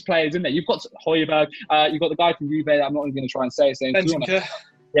and all these players in there. You've got Højbjerg, you've got the guy from Juve. I'm not even going to try and say his name.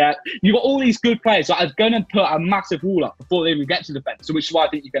 Yeah, you've got all these good players that are going to put a massive wall up before they even get to defence. So which is why I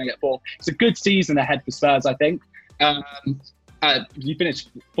think you're going to get 4th. It's a good season ahead for Spurs, I think. You finished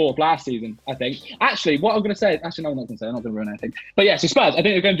 4th last season, I think. Actually, what I'm going to say... Actually, no, I'm not going to say. I'm not going to ruin anything. But yeah, so Spurs, I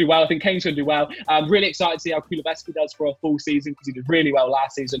think they're going to do well. I think Kane's going to do well. I'm really excited to see how Kulusevski does for a full season because he did really well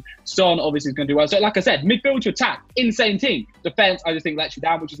last season. Son, obviously, is going to do well. So, like I said, midfield to attack, insane team. Defence, I just think, lets you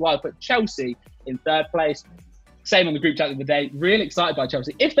down, which is why I put Chelsea in 3rd place. Same on the group chat the other day. Really excited by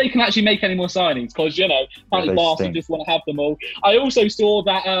Chelsea. If they can actually make any more signings, because, apparently Barca just want to have them all. I also saw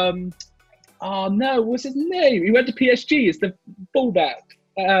that... oh no, what's his name? He went to PSG. It's the fullback.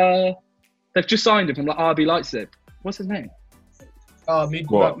 They've just signed him from RB Leipzig. What's his name?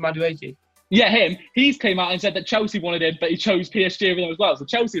 Madueke. Yeah, him. He's came out and said that Chelsea wanted him, but he chose PSG over them as well. So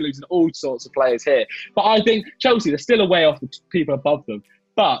Chelsea are losing all sorts of players here. But I think Chelsea, they're still a way off the people above them.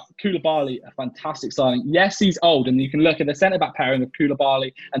 But Koulibaly, a fantastic signing. Yes, he's old, and you can look at the centre-back pairing of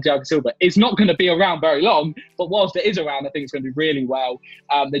Koulibaly and Thiago Silva. It's not going to be around very long, but whilst it is around, I think it's going to do really well.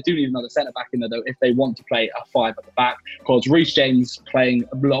 They do need another centre-back in there, though, if they want to play a 5 at the back, because Reece James playing,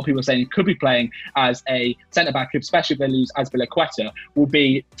 a lot of people are saying he could be playing as a centre-back, especially if they lose Azpilicueta, will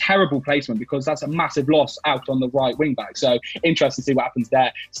be terrible placement because that's a massive loss out on the right wing-back. So interesting to see what happens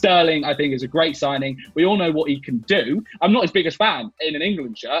there. Sterling, I think, is a great signing. We all know what he can do. I'm not his biggest fan in an England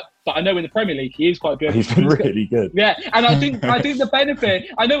shirt, but I know in the Premier League he is quite good. He's been really good. Yeah, and I think the benefit.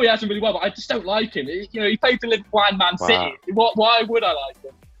 I know he has done really well, but I just don't like him. He played for Liverpool and Man City. Why would I like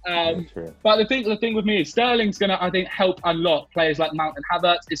him? But the thing with me is Sterling's going to, I think, help unlock players like Mount and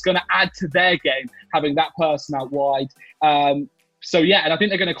Havertz. It's going to add to their game having that person out wide. So yeah, and I think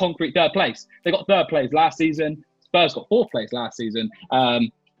they're going to concrete 3rd place. They got 3rd place last season. Spurs got 4th place last season.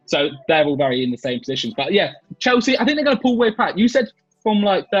 So they're all very in the same positions. But yeah, Chelsea, I think they're going to pull way back. You said from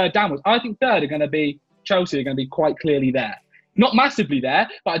 3rd downwards. I think 3rd are going to be, Chelsea are going to be quite clearly there. Not massively there,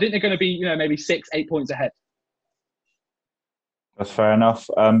 but I think they're going to be, maybe 6-8 points ahead. That's fair enough.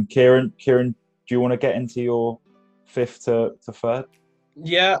 Kieran, do you want to get into your 5th to 3rd?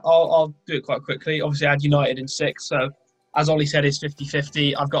 Yeah, I'll do it quite quickly. Obviously, I had United in 6th. So as Ollie said, it's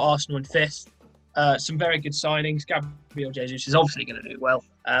 50-50. I've got Arsenal in 5th. Some very good signings. Gabriel Jesus is obviously going to do well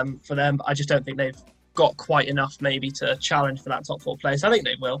for them. I just don't think they've got quite enough maybe to challenge for that top 4 place. I think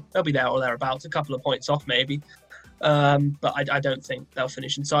they will. They'll be there or thereabouts, a couple of points off maybe. But I don't think they'll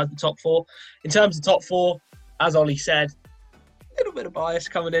finish inside the top 4. In terms of top 4, as Ollie said, a little bit of bias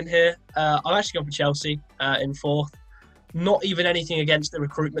coming in here. I'm actually going for Chelsea in 4th. Not even anything against the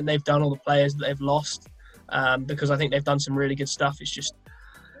recruitment they've done or the players that they've lost, because I think they've done some really good stuff. It's just,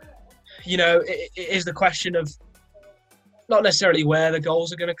 it is the question of not necessarily where the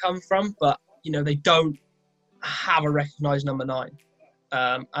goals are going to come from, but they don't have a recognised number 9.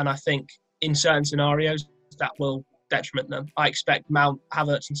 And I think in certain scenarios that will detriment them. I expect Mount,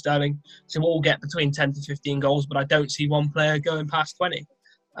 Havertz and Sterling to all get between 10 to 15 goals, but I don't see one player going past 20.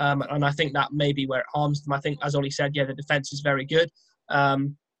 And I think that may be where it harms them. I think, as Ollie said, the defence is very good.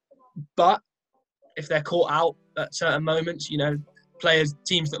 But if they're caught out at certain moments,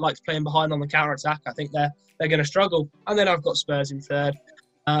 teams that like to play in behind on the counter-attack, I think they're going to struggle. And then I've got Spurs in 3rd.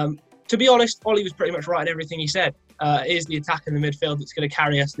 To be honest, Ollie was pretty much right in everything he said. It is the attack in the midfield that's going to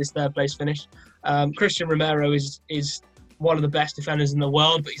carry us to this 3rd place finish. Christian Romero is one of the best defenders in the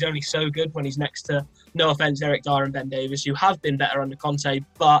world, but he's only so good when he's next to, no offence, Eric Dyer and Ben Davies, who have been better under Conte,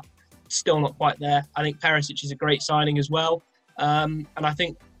 but still not quite there. I think Perisic is a great signing as well. And I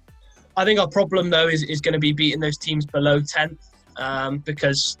think our problem, though, is going to be beating those teams below 10th,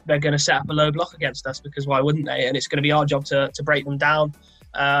 because they're going to set up a low block against us, because why wouldn't they? And it's going to be our job to break them down.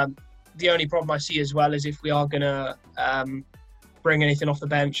 The only problem I see as well is if we are going to bring anything off the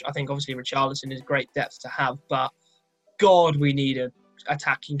bench. I think obviously Richarlison is great depth to have, but God, we need a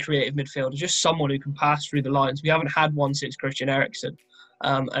attacking creative midfielder, just someone who can pass through the lines. We haven't had one since Christian Eriksen,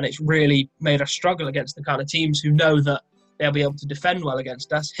 and it's really made us struggle against the kind of teams who know that they'll be able to defend well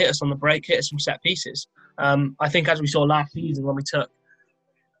against us, hit us on the break, hit us from set pieces. I think as we saw last season when we took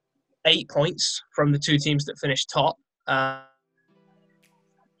 8 points from the 2 teams that finished top, and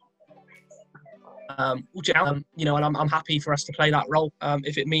I'm happy for us to play that role.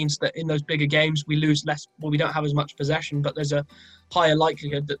 If it means that in those bigger games we lose less, well, we don't have as much possession, but there's a higher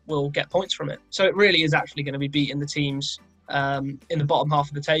likelihood that we'll get points from it. So it really is actually going to be beating the teams in the bottom half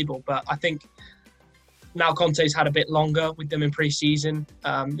of the table. But I think now Conte's had a bit longer with them in pre-season.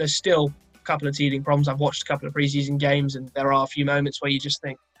 There's still a couple of teething problems. I've watched a couple of pre-season games, and there are a few moments where you just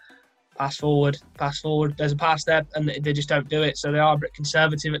think, pass forward. There's a pass there, and they just don't do it. So they are a bit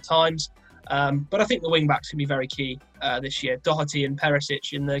conservative at times. But I think the wing-backs can be very key this year. Doherty and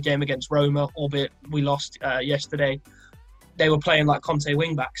Perisic in the game against Roma, albeit we lost yesterday, they were playing like Conte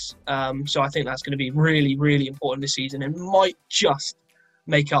wing-backs. So I think that's going to be really, really important this season and might just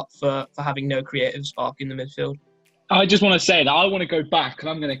make up for having no creative spark in the midfield. I just want to say that I want to go back and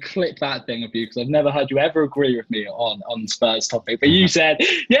I'm going to clip that thing of you because I've never heard you ever agree with me on Spurs topic. But you said,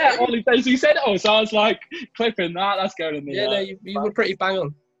 yeah, Ollie basically said, oh, so I was like, clipping that, that's going in the Yeah, no, you were pretty bang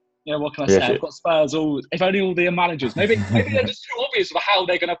on. Yeah, what can I say? I've got Spurs all. If only all their managers. Maybe they're just too obvious for how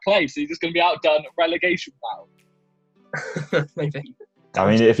they're going to play. So you're just going to be outdone relegation battle. Maybe. I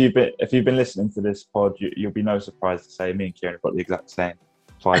mean, if you've been listening to this pod, you'll be no surprise to say me and Kieran have got the exact same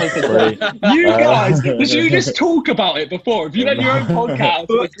 5-3. You guys, did you just talk about it before? Have you done your own podcast?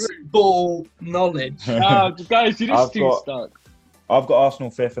 Football knowledge. Guys, you're just too stuck. I've got Arsenal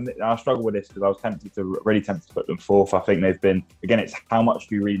 5th, and I struggle with this because I was really tempted to put them 4th. I think they've been, again, it's how much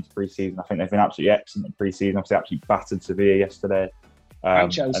do you read into pre-season. I think they've been absolutely excellent in pre-season. Obviously, absolutely battered Sevilla yesterday. And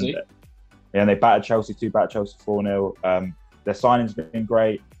Chelsea. And they battered Chelsea 4-0. Their signing's been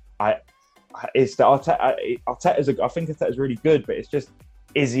great. It's the I think Arteta's really good, but it's just,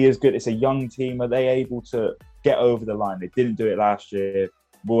 is he as good? It's a young team. Are they able to get over the line? They didn't do it last year.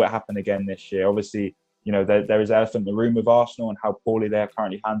 Will it happen again this year? Obviously, you know, there is an elephant in the room with Arsenal and how poorly they're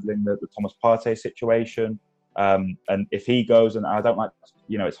currently handling the Thomas Partey situation. And if he goes, and I don't like,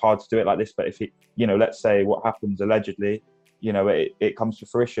 you know, it's hard to do it like this, but if he, you know, let's say what happens allegedly, you know, it comes to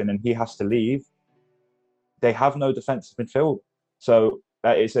fruition and he has to leave, they have no defensive midfield. So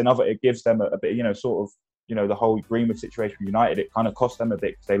it gives them a bit, you know, sort of, you know, the whole Greenwood situation with United, it kind of cost them a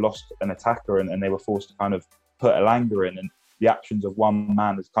bit because they lost an attacker and they were forced to kind of put Elanga in, and the actions of one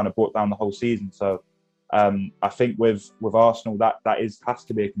man has kind of brought down the whole season. So I think with Arsenal, that has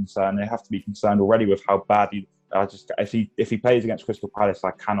to be a concern. They have to be concerned already with how bad if he plays against Crystal Palace,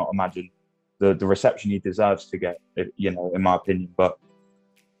 I cannot imagine the reception he deserves to get, you know, in my opinion. But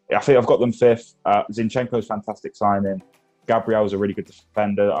I think I've got them 5th. Zinchenko's fantastic signing. Gabriel's a really good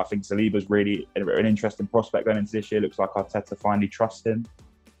defender. I think Saliba's really an interesting prospect going into this year. Looks like Arteta finally trusts him.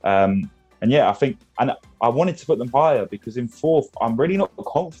 And yeah, I think, and I wanted to put them higher because in 4th, I'm really not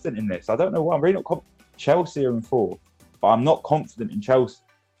confident in this. I don't know why. I'm really not confident. Chelsea are in 4th, but I'm not confident in Chelsea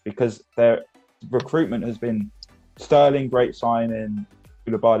because their recruitment has been Sterling, great signing.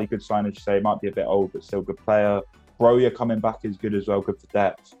 Koulibaly, good signing, say, might be a bit old, but still good player. Broja coming back is good as well, good for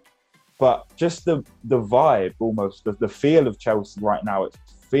depth. But just the vibe, almost, the feel of Chelsea right now, it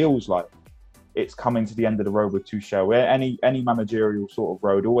feels like it's coming to the end of the road with Tuchel. Any managerial sort of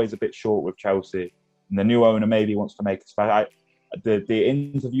road, always a bit short with Chelsea. And the new owner maybe wants to make a special. The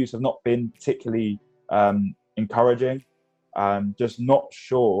interviews have not been particularly encouraging. Just not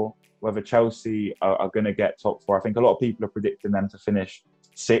sure whether Chelsea are going to get top 4. I think a lot of people are predicting them to finish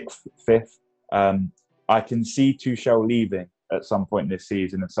 6th, 5th. I can see Tuchel leaving at some point this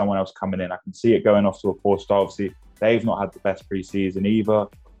season and someone else coming in. I can see it going off to a 4-star. Obviously, they've not had the best pre-season either.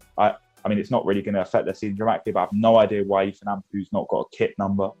 I mean, it's not really going to affect their season dramatically, but I have no idea why Ethan Ampou's not got a kit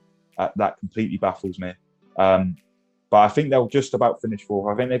number. That completely baffles me. But I think they'll just about finish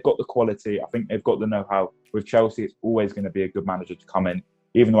 4th. I think they've got the quality. I think they've got the know-how. With Chelsea, it's always going to be a good manager to come in,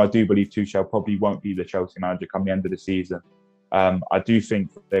 even though I do believe Tuchel probably won't be the Chelsea manager come the end of the season. I do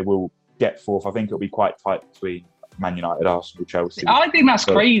think they will get 4th. I think it'll be quite tight between Man United, Arsenal, Chelsea. I think that's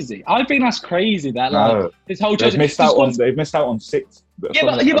crazy. I think that's crazy that this whole they've missed out on 6. Yeah,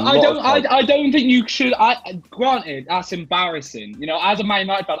 but I don't think you should. Granted, that's embarrassing. You know, as a Man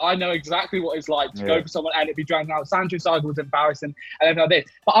United fan, I know exactly what it's like to go for someone and it be dragged out. Sancho cycle was embarrassing and everything like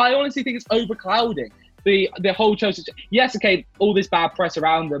this. But I honestly think it's overclouding. the whole Chelsea. Yes, okay, all this bad press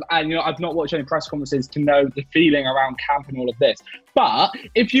around them, and I've not watched any press conferences to know the feeling around camp and all of this. But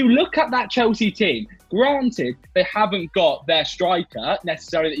if you look at that Chelsea team, granted they haven't got their striker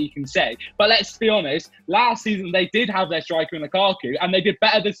necessarily that you can say, but let's be honest, last season they did have their striker in Lukaku, and they did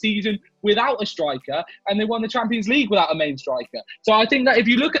better this season without a striker, and they won the Champions League without a main striker. So I think that if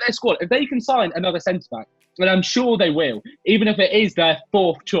you look at their squad, if they can sign another centre-back, and I'm sure they will, even if it is their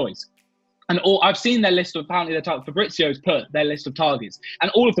fourth choice. And I've seen their list of, apparently Fabrizio's put their list of targets,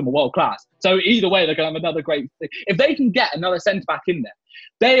 and all of them are world class. So either way, they're going to have another great thing. If they can get another centre-back in there,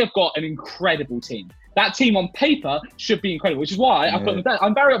 they have got an incredible team. That team on paper should be incredible, which is why I've put them down.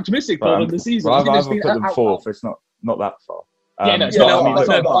 I'm very optimistic for them this season. I've put them fourth. It's not that far.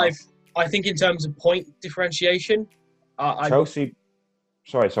 I think in terms of point differentiation, Chelsea.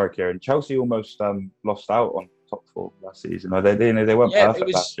 Sorry, Kieran. Chelsea almost lost out on top four last season. They weren't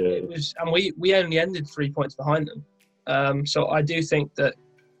perfect last year. It was, and we only ended 3 points behind them. So I do think that,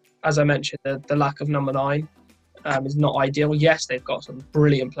 as I mentioned, the lack of number 9 is not ideal. Yes, they've got some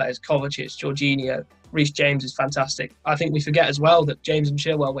brilliant players: Kovacic, Jorginho, Reece James is fantastic. I think we forget as well that James and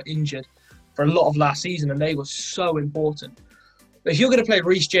Chilwell were injured for a lot of last season, and they were so important. But if you're going to play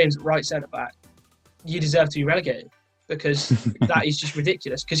Reece James at right centre back, you deserve to be relegated, because that is just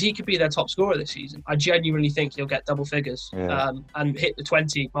ridiculous. Because he could be their top scorer this season. I genuinely think he'll get double figures and hit the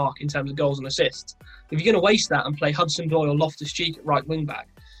 20 mark in terms of goals and assists. If you're going to waste that and play Hudson-Odoi or Loftus-Cheek at right wing back,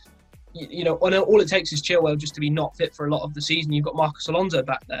 all it takes is Chilwell just to be not fit for a lot of the season. You've got Marcos Alonso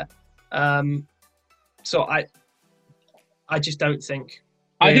back there. So I just don't think.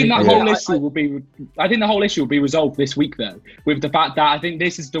 I think the whole issue will be resolved this week, though, with the fact that I think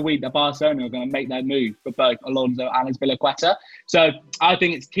this is the week that Barcelona are going to make their move for both Alonso and Azpilicueta. So I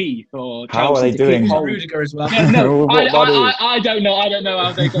think it's key for Chelsea. How are they doing? Rudiger as well. Yeah, no, I don't know. I don't know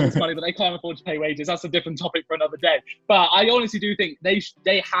how they got this money, but they can't afford to pay wages. That's a different topic for another day. But I honestly do think they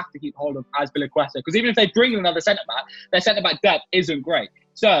have to keep hold of Azpilicueta, because even if they bring in another centre back, their centre back depth isn't great.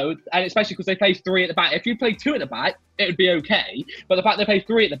 So, and especially because they play 3 at the back. If you play 2 at the back, it would be okay. But the fact they play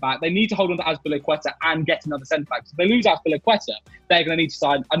 3 at the back, they need to hold on to Azpilicueta and get another centre-back. So if they lose Azpilicueta, they're going to need to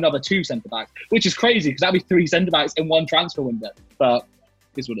sign another 2 centre-backs, which is crazy, because that'd be 3 centre-backs in one transfer window. But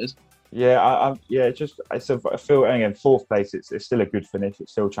it's what it is. Yeah, I feel, again, 4th place, it's still a good finish.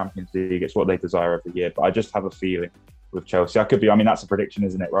 It's still Champions League. It's what they desire every year. But I just have a feeling with Chelsea. That's a prediction,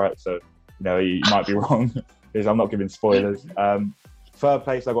 isn't it, right? So, you might be wrong, because I'm not giving spoilers. 3rd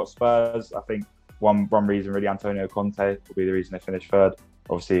place, I've got Spurs. I think one reason, really, Antonio Conte will be the reason they finish 3rd.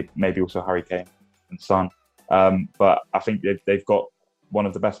 Obviously, maybe also Harry Kane and Son. But I think they've got one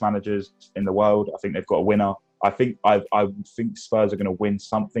of the best managers in the world. I think they've got a winner. I think Spurs are going to win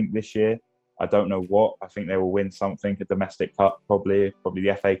something this year. I don't know what. I think they will win something, a domestic cup, probably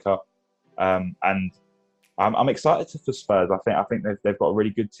the FA Cup. And I'm excited for Spurs. I think they've got a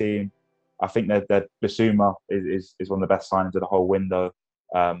really good team. I think that Bissouma is one of the best signings of the whole window,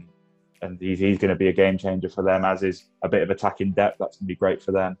 and he's going to be a game changer for them, as is a bit of attacking depth. That's going to be great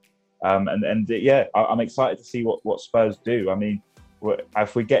for them. I'm excited to see what Spurs do. I mean,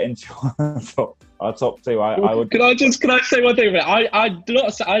 if we get into our top 2, I would. Can I say one thing? I don't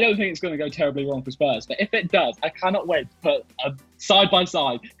think it's going to go terribly wrong for Spurs, but if it does, I cannot wait to put side by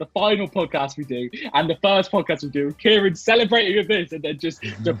side the final podcast we do and the first podcast we do. Kieran celebrating with this, and then just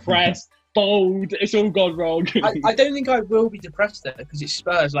depressed. Bold, it's all gone wrong. I don't think I will be depressed there, because it's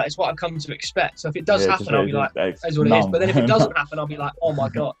Spurs. Like, it's what I've come to expect. So if it does happen, I'll be like, "That's what it is." But then if it doesn't happen, I'll be like, "Oh my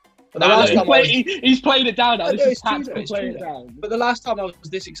god!" But he's played it down now. This is tactical playing it down. But the last time I was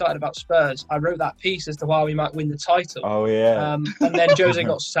this excited about Spurs, I wrote that piece as to why we might win the title. Oh yeah. And then Jose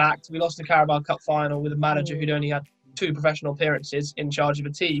got sacked. We lost the Carabao Cup final with a manager who'd only had 2 professional appearances in charge of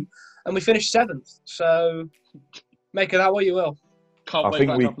a team, and we finished 7th. So make of that what you will. Can't wait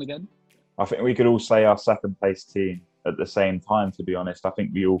for that happen again. I think we could all say our 2nd place team at the same time. To be honest, I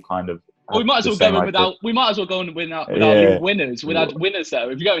think we all kind of. We might as well go without. We might as well go without winners. Without winners, though.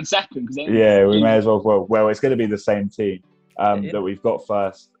 If you go in 2nd, we may as well. Well, it's going to be the same team that we've got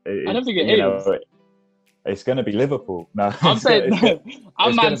first. I don't think it is. It's going to be Liverpool. No, I'm saying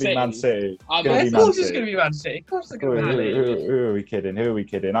I'm Man City. Man City. Of course, it's going to be Man City. Of course, it's going to be Man City. Who are we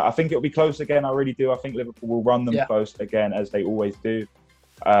kidding? I think it'll be close again. I really do. I think Liverpool will run them close again, as they always do.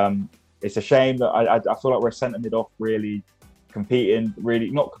 It's a shame that I feel like we're a centre mid off, really competing, really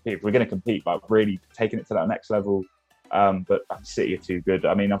not competing. We're going to compete, but really taking it to that next level. But City are too good.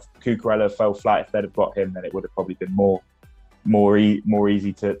 I mean, if Cucurella fell flat, if they'd have got him, then it would have probably been more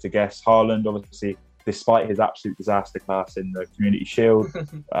easy to guess. Haaland, obviously, despite his absolute disaster class in the Community Shield,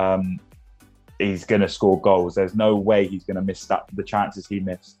 he's going to score goals. There's no way he's going to miss the chances he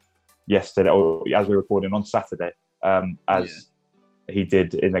missed. yesterday, or as we're recording on Saturday, he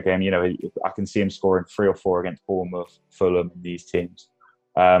did in the game. You know, I can see him scoring 3 or 4 against Bournemouth, Fulham, and these teams.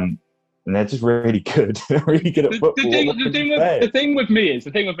 And they're just really good. They're really good at football. The thing with me is,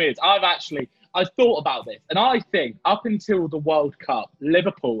 I've thought about this, and I think up until the World Cup,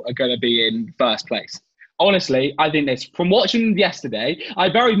 Liverpool are going to be in first place. Honestly, I think this. From watching yesterday, I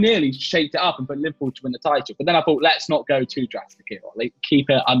very nearly shaped it up and put Liverpool to win the title. But then I thought, let's not go too drastic here. Like, keep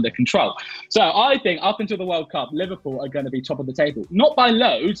it under control. So I think up until the World Cup, Liverpool are going to be top of the table. Not by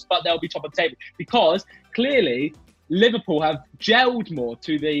loads, but they'll be top of the table. Because clearly, Liverpool have gelled more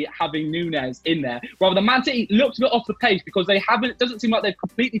to the having Núñez in there, rather than Man City looked a bit off the pace because they haven't. It doesn't seem like they've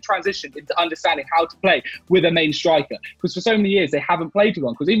completely transitioned into understanding how to play with a main striker. Because for so many years they haven't played with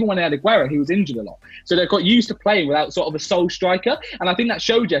one. Because even when they had Aguero, he was injured a lot, so they've got used to playing without sort of a sole striker. And I think that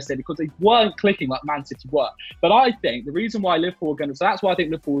showed yesterday because they weren't clicking like Man City were. But I think the reason why Liverpool are going to, so that's why I think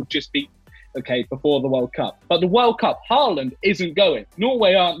Liverpool will just beat. Okay, before the World Cup. But the World Cup, Haaland isn't going.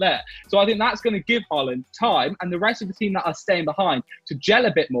 Norway aren't there. So I think that's going to give Haaland time and the rest of the team that are staying behind to gel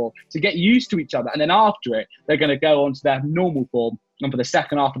a bit more, to get used to each other. And then after it, they're going to go on to their normal form. And for the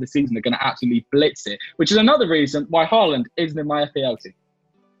second half of the season, they're going to absolutely blitz it, which is another reason why Haaland isn't in my FPL team.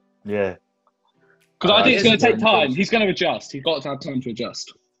 Yeah. Because I think it's going to take time. He's going to adjust. He's got to have time to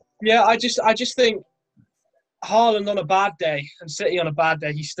adjust. Yeah, I just think Haaland on a bad day and City on a bad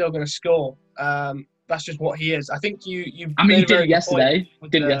day, he's still going to score. That's just what he is. I think you. I mean, he did yesterday.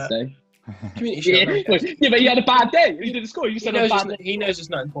 Community shield. Yeah, but he had a bad day. He didn't score. You said he knows it's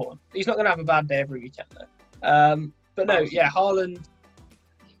not important. He's not going to have a bad day every weekend, though. But no, yeah, Haaland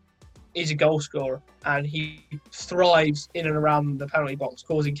is a goal scorer, and he thrives in and around the penalty box,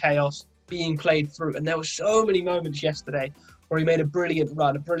 causing chaos, being played through. And there were so many moments yesterday where he made a brilliant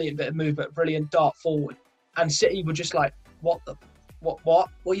run, a brilliant bit of movement, a brilliant dart forward. And City were just like, what are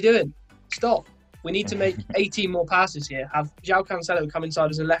you doing? Stop. We need to make 18 more passes here. Have João Cancelo come inside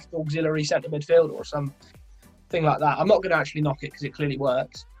as a left auxiliary centre midfielder or something like that. I'm not going to actually knock it because it clearly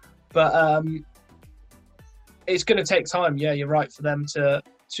works. But it's going to take time. Yeah, you're right, for them to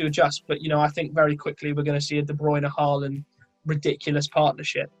adjust. But, you know, I think very quickly we're going to see a De Bruyne-Haaland ridiculous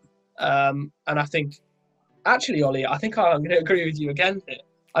partnership. And I think, actually, Ollie, I think I'm going to agree with you again here.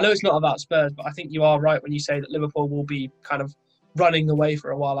 I know it's not about Spurs, but I think you are right when you say that Liverpool will be kind of running away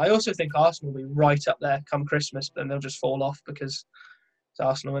for a while. I also think Arsenal will be right up there come Christmas, but then they'll just fall off because it's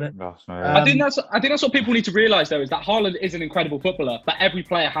Arsenal, isn't it? Arsenal, yeah. I think that's what people need to realise, though, is that Haaland is an incredible footballer, but every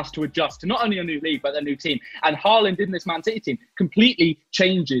player has to adjust to not only a new league, but a new team. And Haaland in this Man City team completely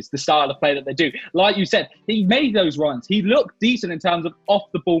changes the style of play that they do. Like you said, he made those runs. He looked decent in terms of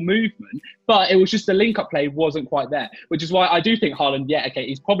off-the-ball movement, but it was just the link-up play wasn't quite there, which is why I do think Haaland,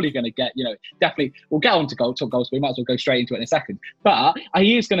 he's probably going to get, definitely, we'll get on to goals, so we might as well go straight into it in a second. But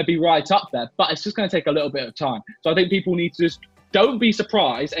he is going to be right up there, but it's just going to take a little bit of time. So I think people need to just don't be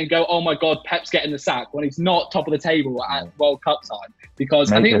surprised and go, oh my God, Pep's getting the sack when he's not top of the table at World Cup time,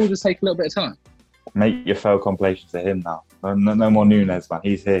 because I think it will just take a little bit of time. Make your failed compilations to him now. No more Núñez, man.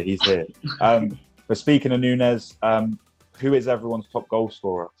 He's here. But speaking of Núñez, who is everyone's top goal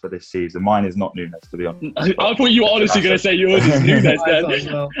scorer for this season? Mine is not Núñez, to be honest. I thought you were honestly going to say yours is Núñez then.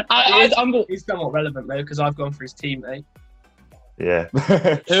 Well. It's somewhat relevant, though, because I've gone for his team, mate. Yeah. Who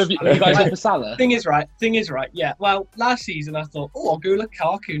have you guys gone for Salah? Thing is right. Yeah. Well, last season I thought, I'll go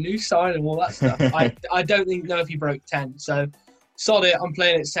Lukaku, new signing, all that stuff. I don't know if he broke 10. So, sod it. I'm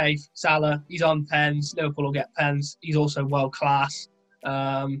playing it safe. Salah, he's on pens. Liverpool will get pens. He's also world class.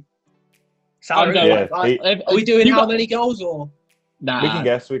 Salah, are we doing how many goals or? Nah. We can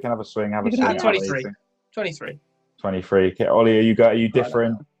guess. We can have a swing. 23. 23. Okay, Ollie, are you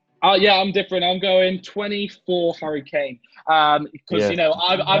different? Yeah, I'm different. I'm going 24 Harry Kane. Because I'm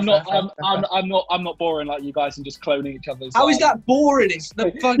not boring like you guys and just cloning each other's. How is that boring? It's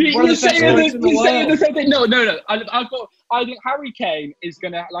the you're saying the same thing. No. I think Harry Kane is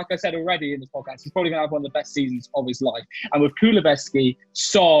gonna, like I said already in this podcast, he's probably gonna have one of the best seasons of his life. And with Kulusevski,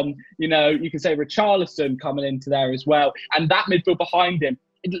 Son, you can say Richarlison coming into there as well, and that midfield behind him.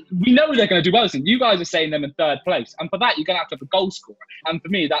 We know they're going to do well. You guys are saying them in third place. And for that, you're going to have a goal scorer. And for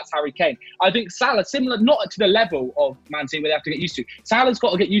me, that's Harry Kane. I think Salah, similar, not to the level of Man City where they have to get used to. Salah's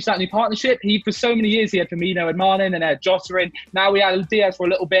got to get used to that new partnership. For so many years, he had Firmino and Mane and Jota in. Now we had Diaz for a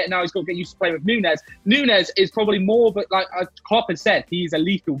little bit. Now he's got to get used to playing with Núñez. Núñez is probably more, but like Klopp has said, he's a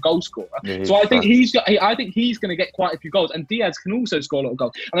lethal goal scorer. Yeah, so I think he's going to get quite a few goals. And Diaz can also score a lot of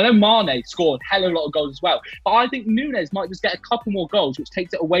goals. And I know Mane scored a hell of a lot of goals as well. But I think Núñez might just get a couple more goals, which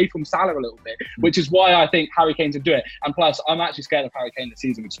takes it away from Salah a little bit, which is why I think Harry Kane can do it. And plus, I'm actually scared of Harry Kane this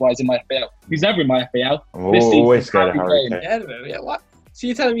season, which is why he's in my FPL. He's never in my FPL. I'm always scared of Harry Kane. Yeah, what? So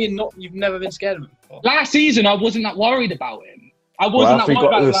you're telling me you've never been scared of him before? Last season, I wasn't that worried about him. I Well, wasn't after that he worried got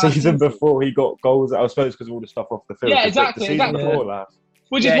about the him last season season. before, he got goals. I suppose because of all the stuff off the field. Yeah, 'Cause exactly, The season exactly. before last.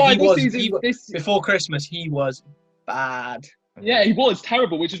 Which Yeah, is why he this was- season, he was- this Before Christmas, he was bad. yeah, he was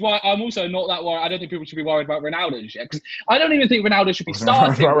terrible. Which is why I'm also not that worried. I don't think people should be worried about Ronaldo just yet, because I don't even think Ronaldo should be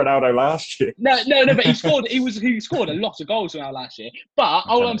starting. Ronaldo last year. No, but he scored. He scored a lot of goals now last year. But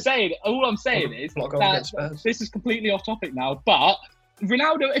all I'm saying is Not going that against Spurs. this is completely off topic now. But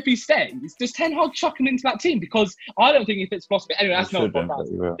Ronaldo, if he stays, does Ten Hag chuck him into that team? Because I don't think he fits philosophy. Anyway, that's not a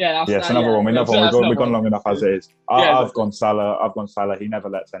podcast. Yeah, it's another one. We've gone long enough as it is. Yeah, I've gone Salah. He never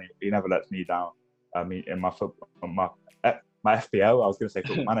lets me down. I mean, in my FPL, I was going to say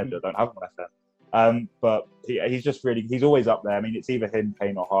Football Manager. Don't have one FM. But he's just really, he's always up there. I mean, it's either him,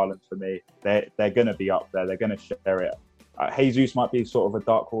 Kane, or Haaland for me. They're going to be up there. They're going to share it. Jesus might be sort of a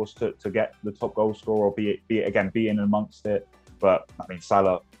dark horse to get the top goal scorer, or be in amongst it. But I mean,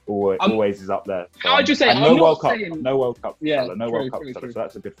 Salah always is up there. So, I just say and I'm no World not Cup, saying no World Cup, Yeah, Salah, no true, World Cup, true, Salah, true. so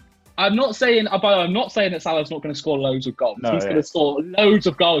that's a good. I'm not saying that Salah's not going to score loads of goals. No, He's going yeah. to score loads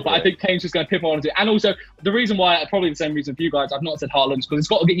of goals, but I Yeah. think Kane's just going to pivot on to it. And also, the reason why, probably the same reason for you guys, I've not said Haaland, because it's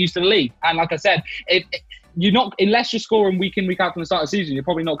got to get used to the league. And like I said, you're not, unless you're scoring week in, week out from the start of the season, you're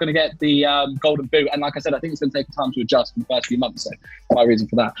probably not going to get the golden boot. And like I said, I think it's going to take time to adjust in the first few months. So that's my reason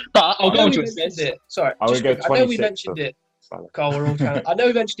for that. But I'll go on to assists. Sorry, I would just go quick, I know we 26 mentioned for it. Salah. Carl, we're all trying to, I know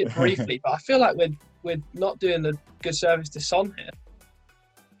we mentioned it briefly, but I feel like we're not doing the good service to Son here,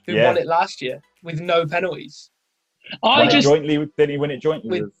 who Yeah. won it last year with no penalties Didn't he win it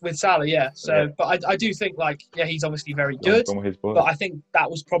jointly with Salah. Yeah. So, Yeah. but I do think he's obviously very good, Gone with his boy. but I think that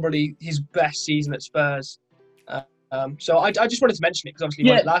was probably his best season at Spurs. So I just wanted to mention it because obviously he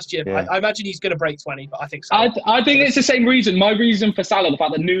won it last year. Yeah. I imagine he's going to break 20, but I think Salah. I think it's the same reason. My reason for Salah, the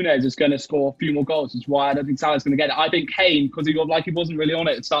fact that Núñez is going to score a few more goals, is why I don't think Salah's going to get it. I think Kane, because he wasn't really on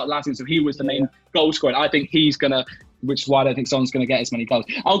it at the start of last season, so he was the main goal scorer. I think he's going to, which is why I don't think Son's going to get as many goals.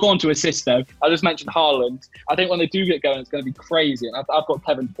 I'll go on to assists though. I just mentioned Haaland. I think when they do get going, it's going to be crazy. And I've got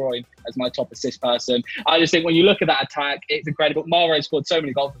Kevin De Bruyne as my top assist person. I just think when you look at that attack, it's incredible. Mahrez scored so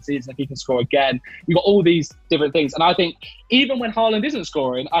many goals this season. If he can score again, you've got all these different things. And I think even when Haaland isn't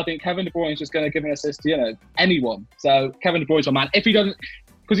scoring, I think Kevin De Bruyne is just going to give an assist to anyone. So Kevin De Bruyne's my man. If he doesn't,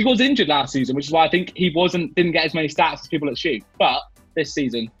 because he was injured last season, which is why I think he didn't get as many stats as people that shoot. But this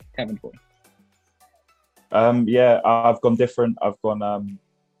season, Kevin De Bruyne. I've gone different. I've gone,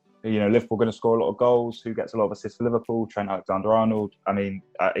 Liverpool going to score a lot of goals. Who gets a lot of assists for Liverpool? Trent Alexander-Arnold. I mean,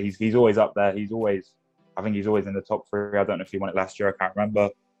 he's always up there. I think he's always in the top three. I don't know if he won it last year. I can't remember.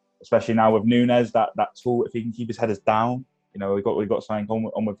 Especially now with Núñez, that tool. If he can keep his headers down, we got something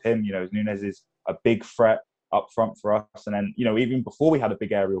on with him. Núñez is a big threat up front for us. And then, even before we had a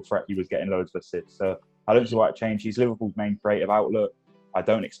big aerial threat, he was getting loads of assists. So I don't see why it changed. He's Liverpool's main creative outlet. I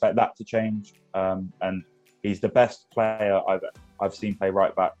don't expect that to change. And he's the best player I've seen play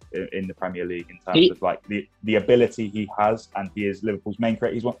right back in the Premier League in terms of the ability he has, and he is Liverpool's main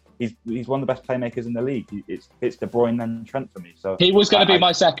creator. He's one of the best playmakers in the league. It's De Bruyne and Trent for me. So he was going to be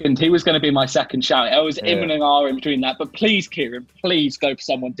my second. He was going to be my second shout. I was in and R in between that. But please, Kieran, please go for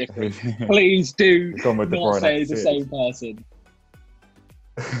someone different. Please do not say the same person.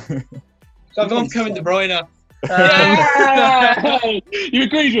 So I've gone Kevin De Bruyne. You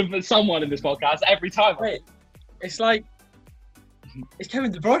agreed with someone in this podcast every time. Wait, it's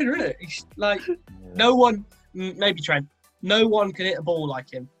Kevin De Bruyne, isn't it? He's no one, maybe Trent, no one can hit a ball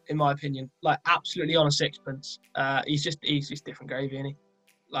like him, in my opinion. Absolutely on a sixpence. He's just different gravy, isn't he?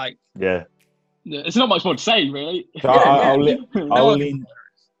 Yeah. It's not much more to say, really. So I'll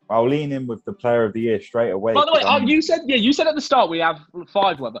lean in with the player of the year straight away. By the way, you said at the start we have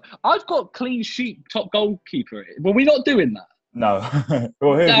 5 whatever. I've got clean sheet top goalkeeper. Were we not doing that? No.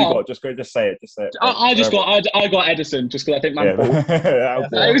 Well, who have you got? Just say it. I got Edison just because I think man. Yeah.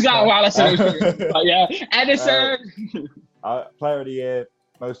 It was that Alisson. Edison. Player of the year,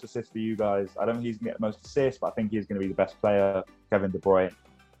 most assists for you guys. I don't think he's going to get the most assists, but I think he's going to be the best player. Kevin De Bruyne.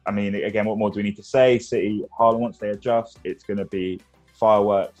 I mean, again, what more do we need to say? City, Haaland, once they adjust, it's going to be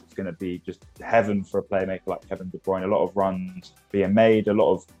fireworks. It's going to be just heaven for a playmaker like Kevin De Bruyne. A lot of runs being made, a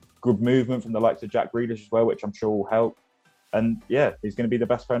lot of good movement from the likes of Jack Grealish as well, which I'm sure will help. And yeah, he's going to be the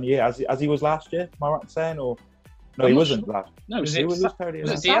best player of the year, as he was last year. Am I right in saying? Or no, he wasn't last. No, he was player of the year.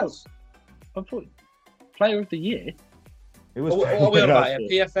 Was it Diaz? I thought player of the year. It was. What are we on about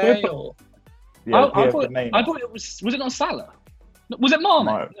here? PFA or? Yeah, I thought it was. Was it not Salah? Was it Mane?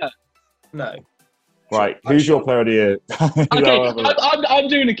 Right. Yeah. No. Right, who's your player of the year? Okay, I'm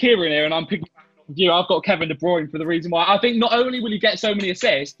doing a Kieran here, and I'm picking back on you. I've got Kevin De Bruyne for the reason why I think not only will he get so many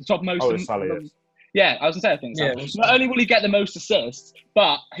assists, the top most. Oh, it's Salah, yes. Yeah, I was going to say, I think so. Yeah, we'll see. Not only will he get the most assists,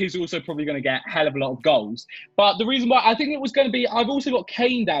 but he's also probably going to get a hell of a lot of goals. But the reason why I think it was going to be, I've also got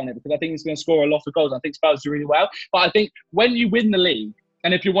Kane down it because I think he's going to score a lot of goals. I think Spurs do really well. But I think when you win the league,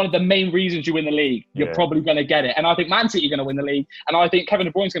 and if you're one of the main reasons you win the league, you're probably going to get it. And I think Man City are going to win the league. And I think Kevin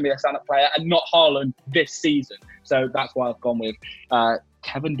De Bruyne's going to be a stand-up player and not Haaland this season. So that's why I've gone with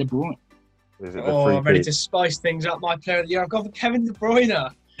Kevin De Bruyne. Is it the I'm ready to spice things up. My player of the year, I've gone for Kevin De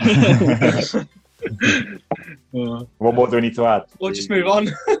Bruyne. What more do we need to add? We'll just move on.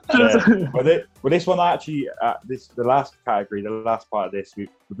 Well, this one actually, the last category, the last part of this, we've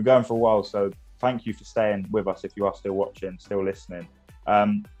been going for a while. So thank you for staying with us if you are still watching, still listening.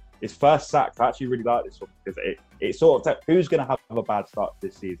 His first sack, I actually really like this one because it sort of who's going to have a bad start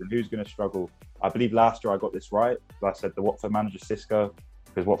this season, who's going to struggle. I believe last year I got this right. I said the Watford manager Xisco,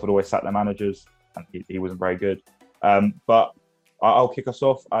 because Watford always sacked their managers and he wasn't very good. But I'll kick us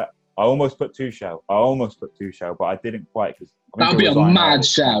off. I almost put Tuchel. But I didn't quite because that would be a mad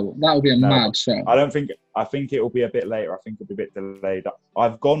shout. That would be a mad shout. I think it will be a bit later. I think it'll be a bit delayed.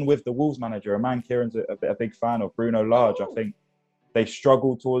 I've gone with the Wolves manager. Man Kieran's a big fan of Bruno Lage. I think they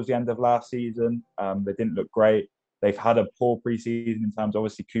struggled towards the end of last season. They didn't look great. They've had a poor pre-season in terms.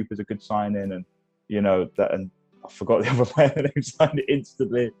 Obviously, Cooper's a good signing, and that. And I forgot the other player they signed it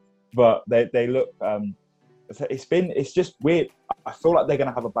instantly. But they look. It's just weird. I feel like they're going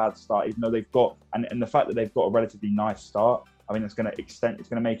to have a bad start, even though they've got and the fact that they've got a relatively nice start. I mean, it's going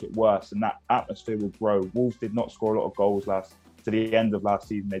to make it worse, and that atmosphere will grow. Wolves did not score a lot of goals to the end of last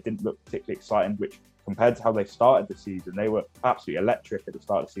season. They didn't look particularly exciting, which compared to how they started the season, they were absolutely electric at the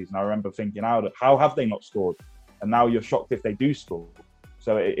start of the season. I remember thinking, how have they not scored? And now you're shocked if they do score.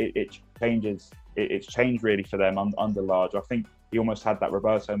 So it changes. It's changed really for them under Lage. I think he almost had that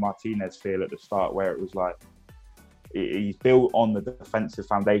Roberto Martinez feel at the start, where it was like he's built on the defensive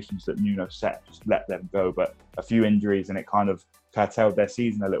foundations that Nuno set, just let them go. But a few injuries and it kind of curtailed their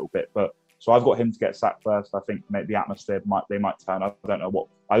season a little bit. So I've got him to get sacked first. I think maybe the atmosphere they might turn. I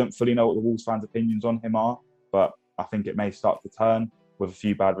don't fully know what the Wolves fans' opinions on him are, but I think it may start to turn with a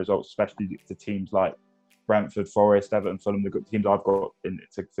few bad results, especially to teams like Brentford, Forest, Everton, Fulham, the good teams I've got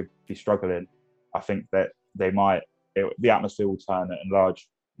to be struggling. I think that the atmosphere will turn and Lage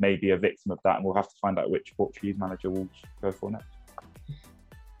may be a victim of that, and we'll have to find out which Portuguese manager will go for next.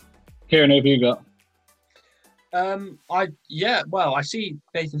 Kieran, who have you got? I see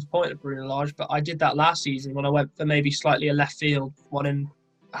Nathan's point at Bruno Lage, but I did that last season when I went for maybe slightly a left field one in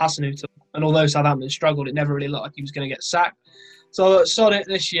Hasenhüttl, and although Southampton struggled, it never really looked like he was going to get sacked. So sod it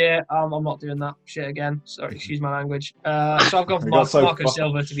this year. I'm not doing that shit again. Sorry, excuse my language. So I've gone for Marco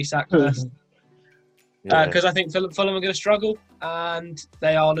Silva to be sacked first. Because I think Fulham are going to struggle, and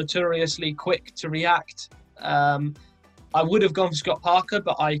they are notoriously quick to react. I would have gone for Scott Parker,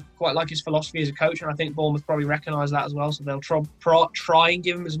 but I quite like his philosophy as a coach, and I think Bournemouth probably recognise that as well. So they'll try and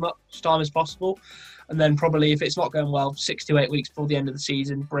give him as much time as possible, and then probably if it's not going well, 6 to 8 weeks before the end of the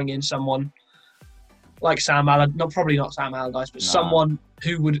season, bring in someone like Sam Allardyce. Probably not Sam Allardyce, but someone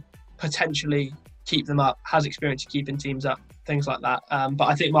who would potentially keep them up, has experience of keeping teams up, things like that. But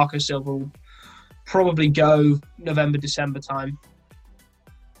I think Marco Silva will probably go November, December time.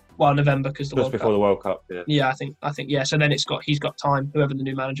 Well, November because the World Cup. Just before the World Cup, yeah. Yeah, I think yeah. So then he's got time, whoever the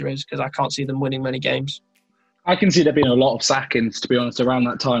new manager is, because I can't see them winning many games. I can see there being a lot of sackings, to be honest, around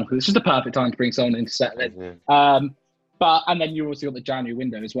that time, because it's just a perfect time to bring someone in to settle in. And then you also got the January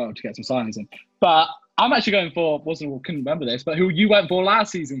window as well to get some signings in. But I'm actually going for, couldn't remember this, but who you went for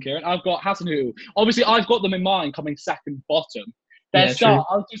last season, Kieran. I've got Hasenhüttl. Obviously, I've got them in mind coming second bottom. Their start,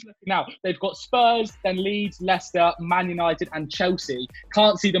 I was just looking now. They've got Spurs, then Leeds, Leicester, Man United, and Chelsea.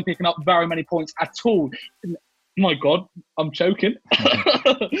 Can't see them picking up very many points at all. My God, I'm choking.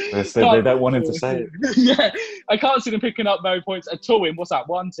 They don't want him to say it. Yeah, I can't see them picking up very points at all in,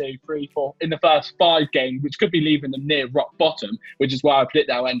 1, 2, 3, 4, in the first 5 games, which could be leaving them near rock bottom, which is why I predict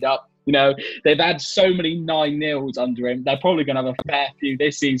they'll end up. They've had so many 9-0s under him. They're probably going to have a fair few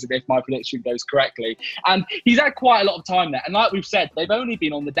this season if my prediction goes correctly. And he's had quite a lot of time there. And like we've said, they've only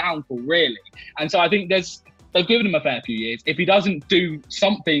been on the downfall, really. And so I think they've given him a fair few years. If he doesn't do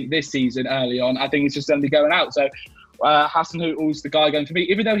something this season early on, I think he's just going to be going out. So Hasenhüttl's the guy going for me,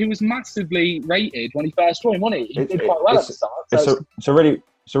 even though he was massively rated when he first joined, wasn't he? He did quite well at the start.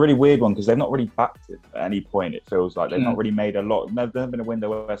 It's a really weird one because they've not really backed it at any point. It feels like they've not really made a lot. There's never been a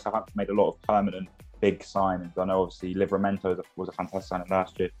window where Southampton made a lot of permanent big signings. I know obviously Livramento was a fantastic signing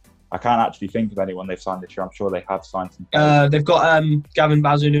last year. I can't actually think of anyone they've signed this year. I'm sure they have signed some. They've got Gavin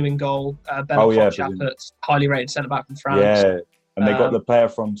Bazunu in goal. Ben Chappert, highly rated centre back from France. Yeah, and they got the player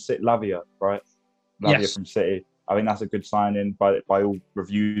from Lavia, right? Lavia from City. I think that's a good signing by all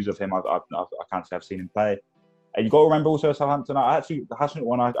reviews of him. I can't say I've seen him play. And you've got to remember also Southampton. The Hasenhüttl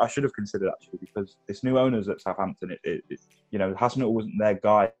one I should have considered actually, because it's new owners at Southampton. Hasenhüttl wasn't their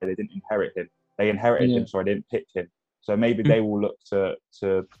guy. They didn't inherit him. They inherited him, so I didn't pick him. So maybe they will look to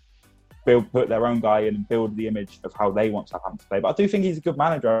put their own guy in and build the image of how they want Southampton to play. But I do think he's a good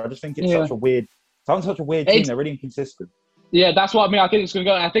manager. I just think it's such a weird team. They're really inconsistent. Yeah, that's what I mean. I think it's going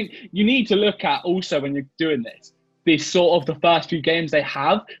to go. I think you need to look at also when you're doing this sort of the first few games they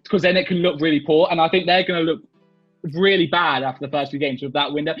have, because then it can look really poor. And I think they're going to look really bad after the first few games with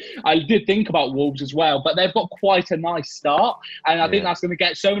that window. I did think about Wolves as well, but they've got quite a nice start, and I think that's going to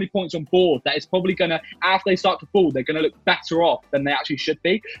get so many points on board that it's probably going to, after they start to fall, they're going to look better off than they actually should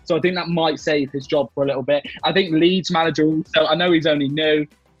be. So I think that might save his job for a little bit. I think Leeds manager also, I know he's only new,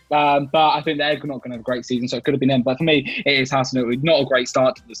 but I think they're not going to have a great season, so it could have been him. But for me, it is Hasenhüttl. Not a great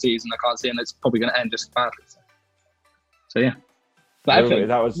start to the season. I can't see, and it's probably going to end just badly. So yeah. But we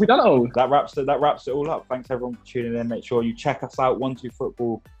done it all. That wraps it all up. Thanks everyone for tuning in. Make sure you check us out,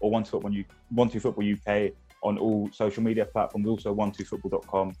 1-2football or 1-2football UK on all social media platforms. Also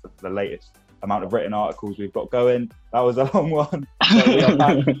 1-2football.com for the latest amount of written articles we've got going. That was a long one. But we are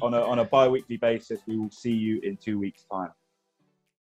back on a bi-weekly basis. We will see you in 2 weeks' time.